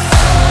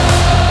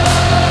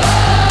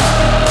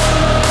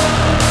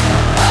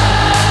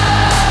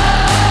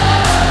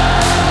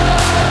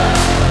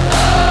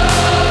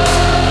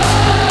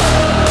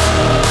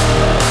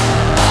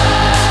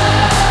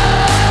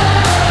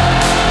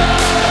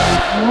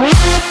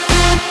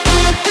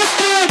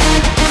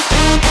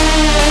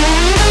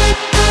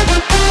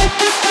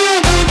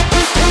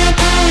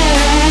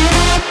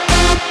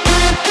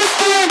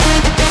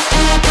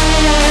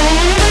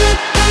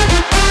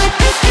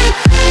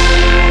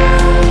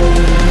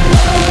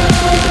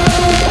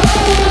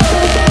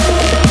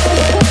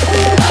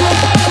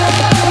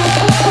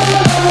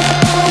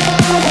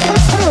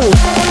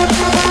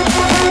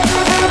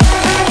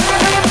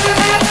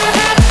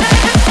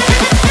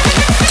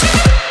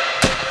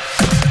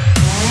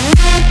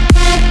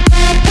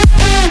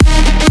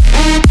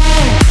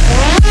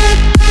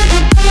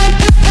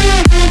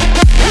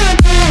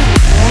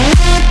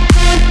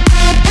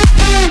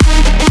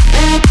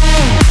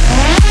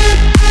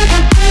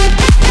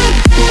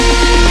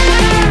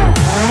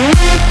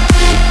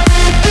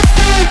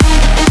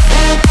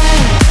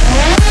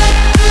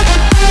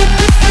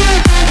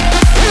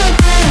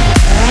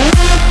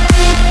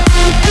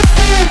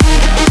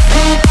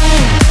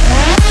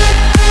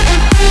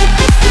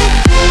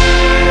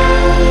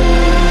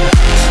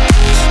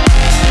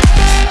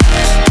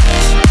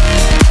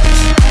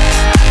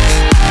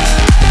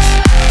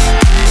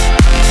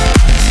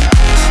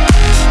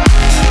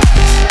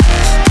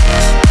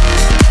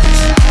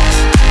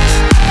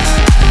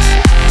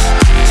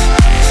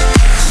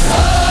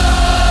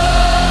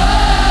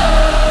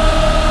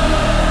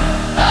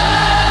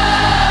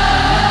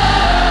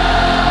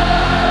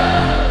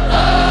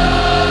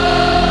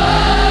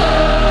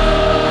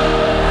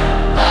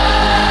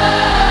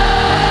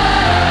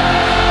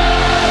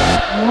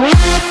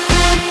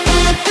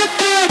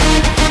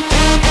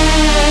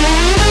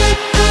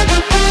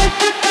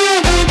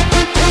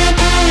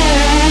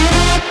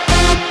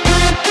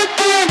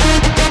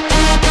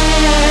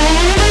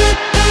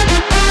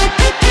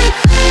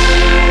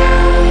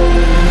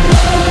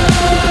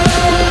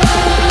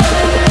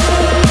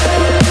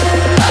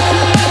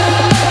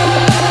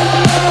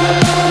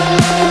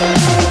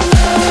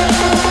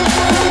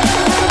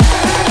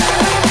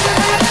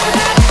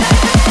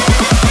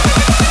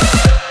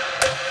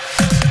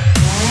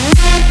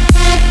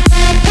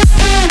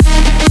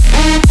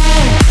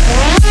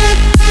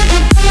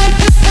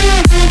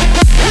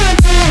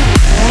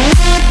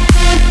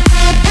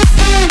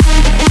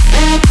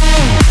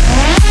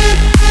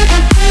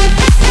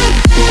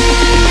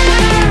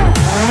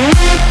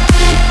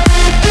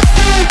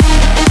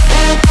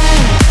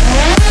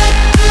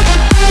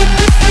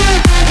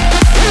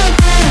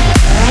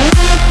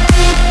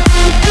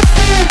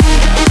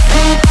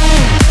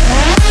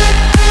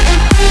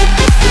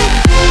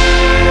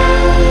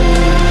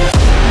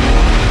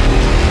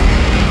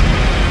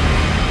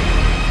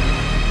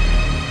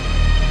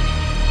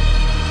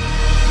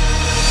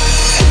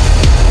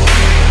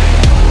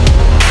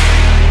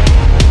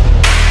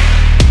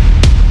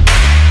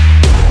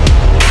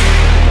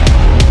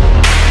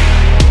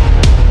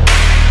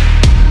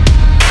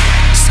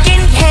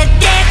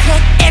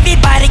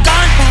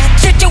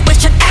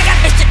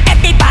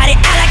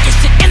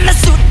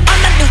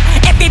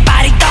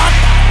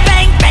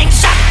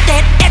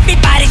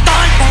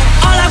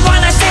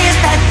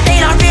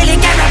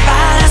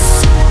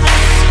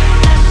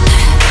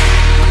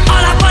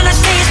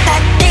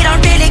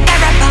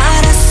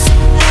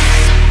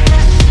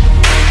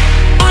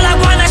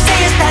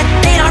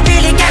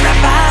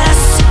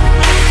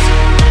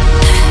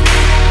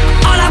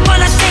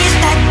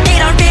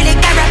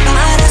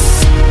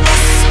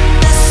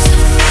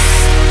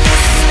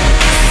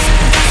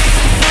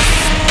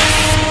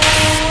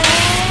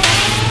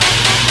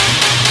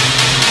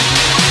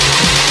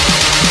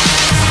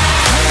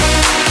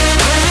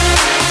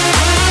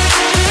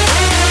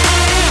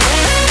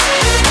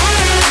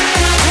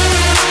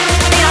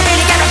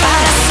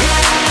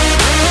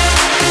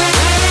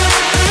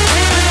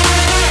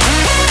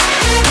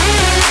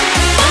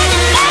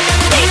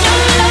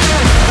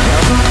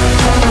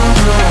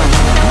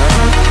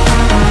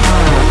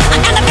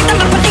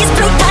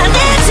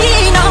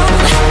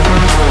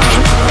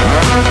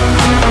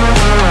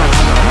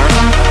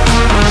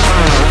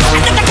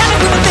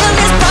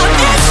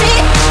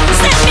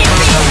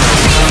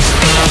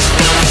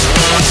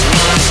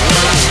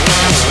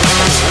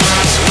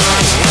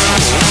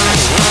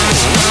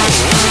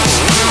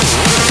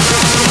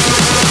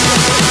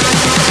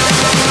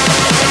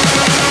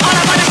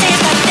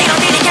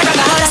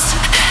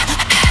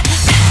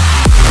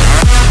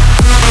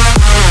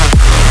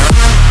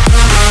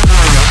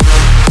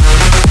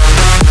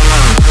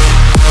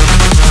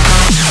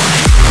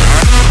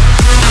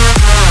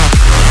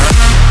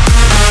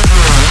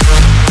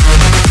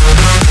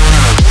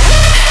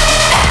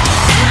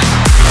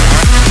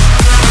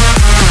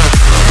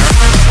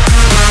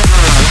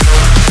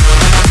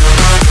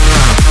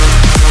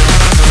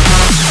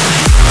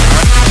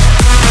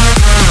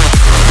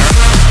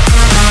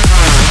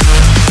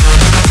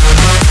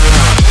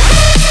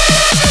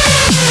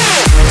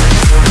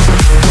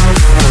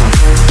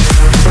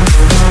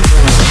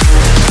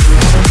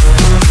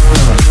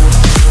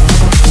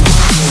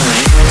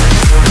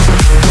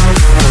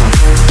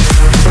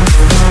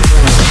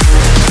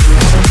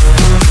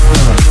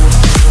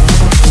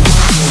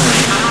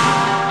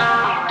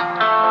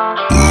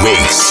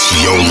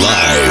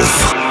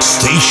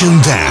 Station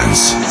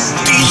Dance,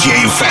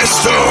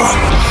 DJFESTO.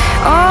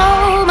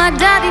 Oh, my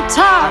daddy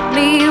taught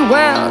me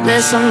well.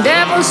 There's some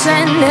devils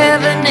in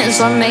heaven and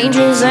some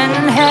angels in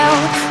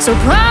hell. So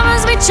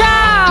promise me,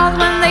 child,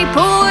 when they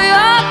pull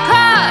your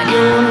card,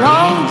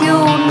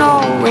 you'll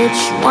know which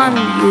one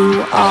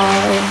you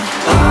are.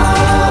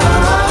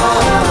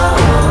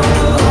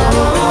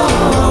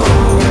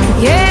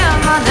 Yeah,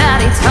 my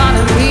daddy taught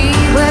me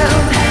well.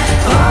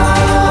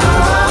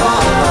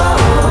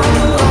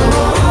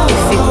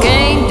 If you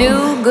can't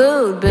do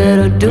good,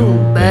 better do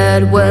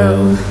bad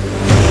well.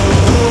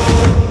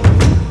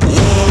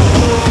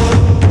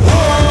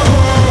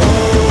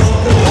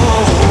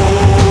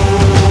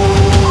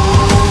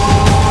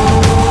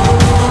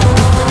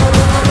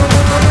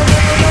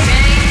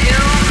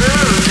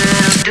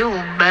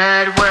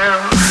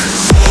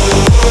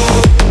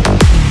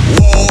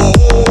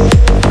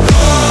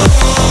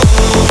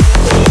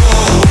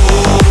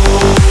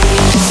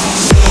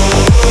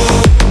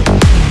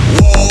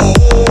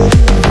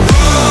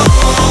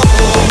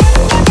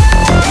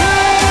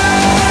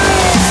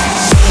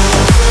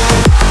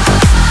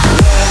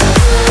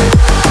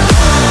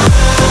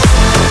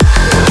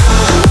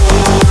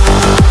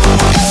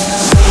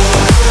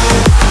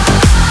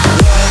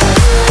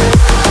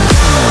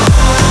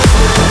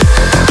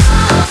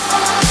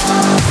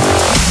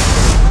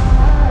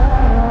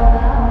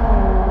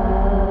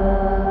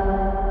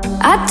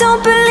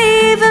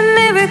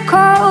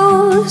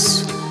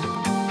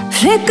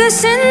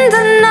 Flickers in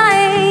the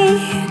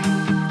night.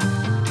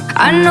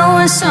 I know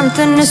when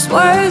something is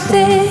worth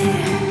it.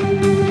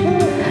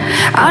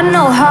 I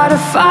know how to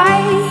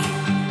fight.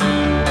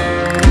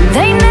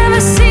 They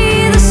never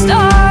see the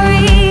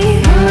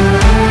story,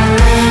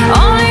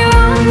 only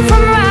run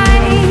from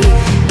right.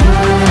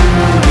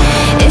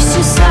 It's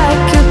just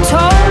like you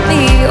told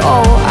me.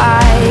 Oh,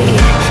 I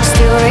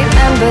still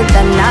remember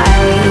the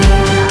night.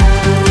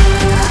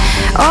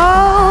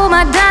 Oh,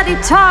 my daddy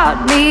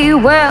taught me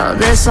well.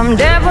 There's some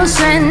devils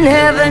in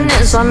heaven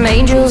and some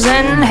angels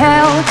in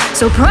hell.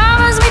 So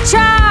promise me,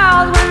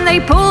 child, when they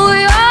pull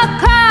your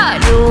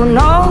card, you'll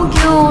know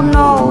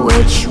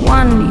which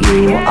one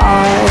you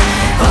are.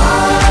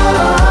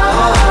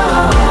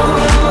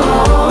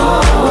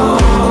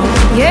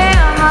 Yeah,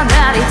 my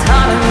daddy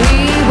taught me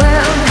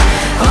well.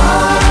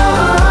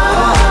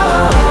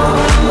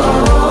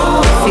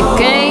 If you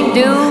can't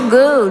do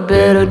good,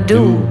 better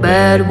do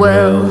bad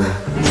well.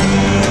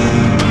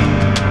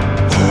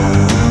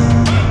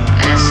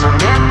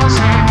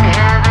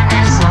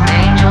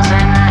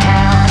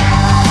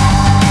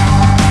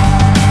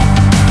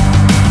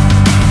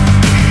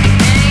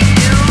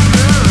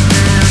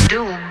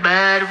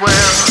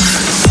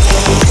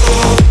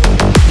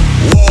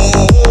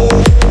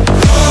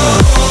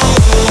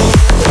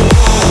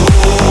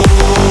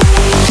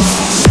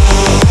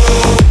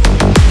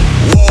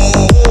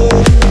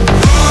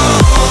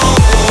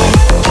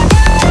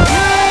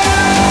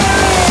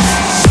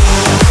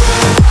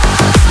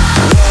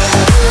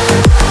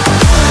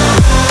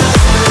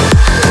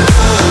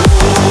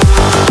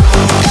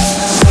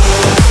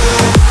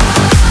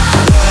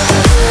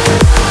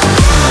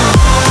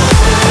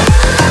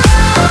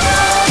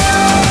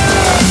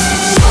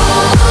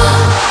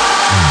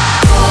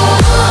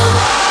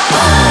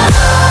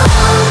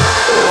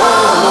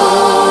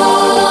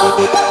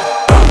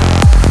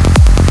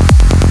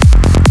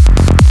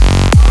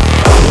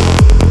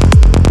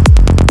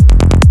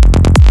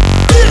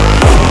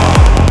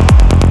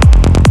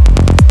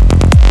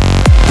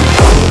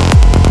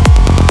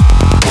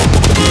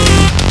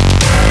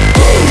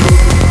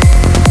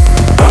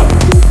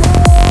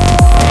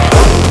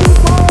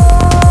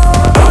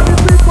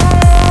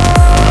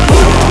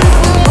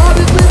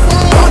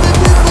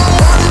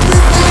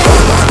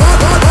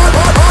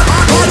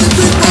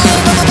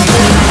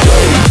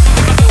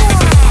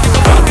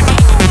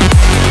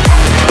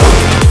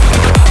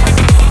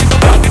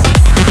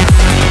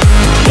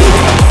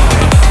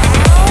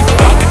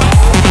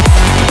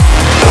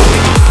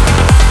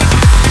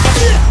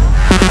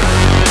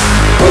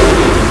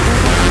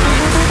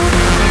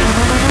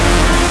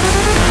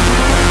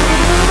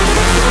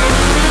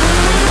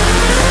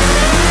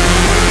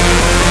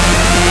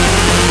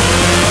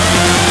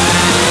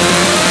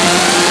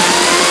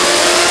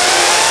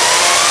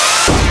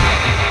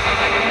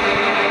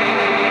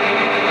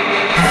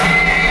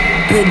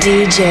 The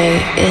DJ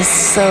is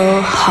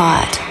so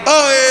hot.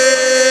 Oh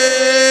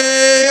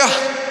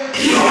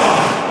yeah.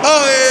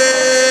 Oh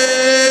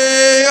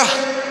yeah.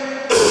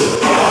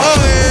 Oh yeah. Oh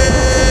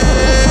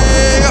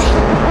yeah.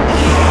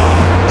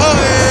 Oh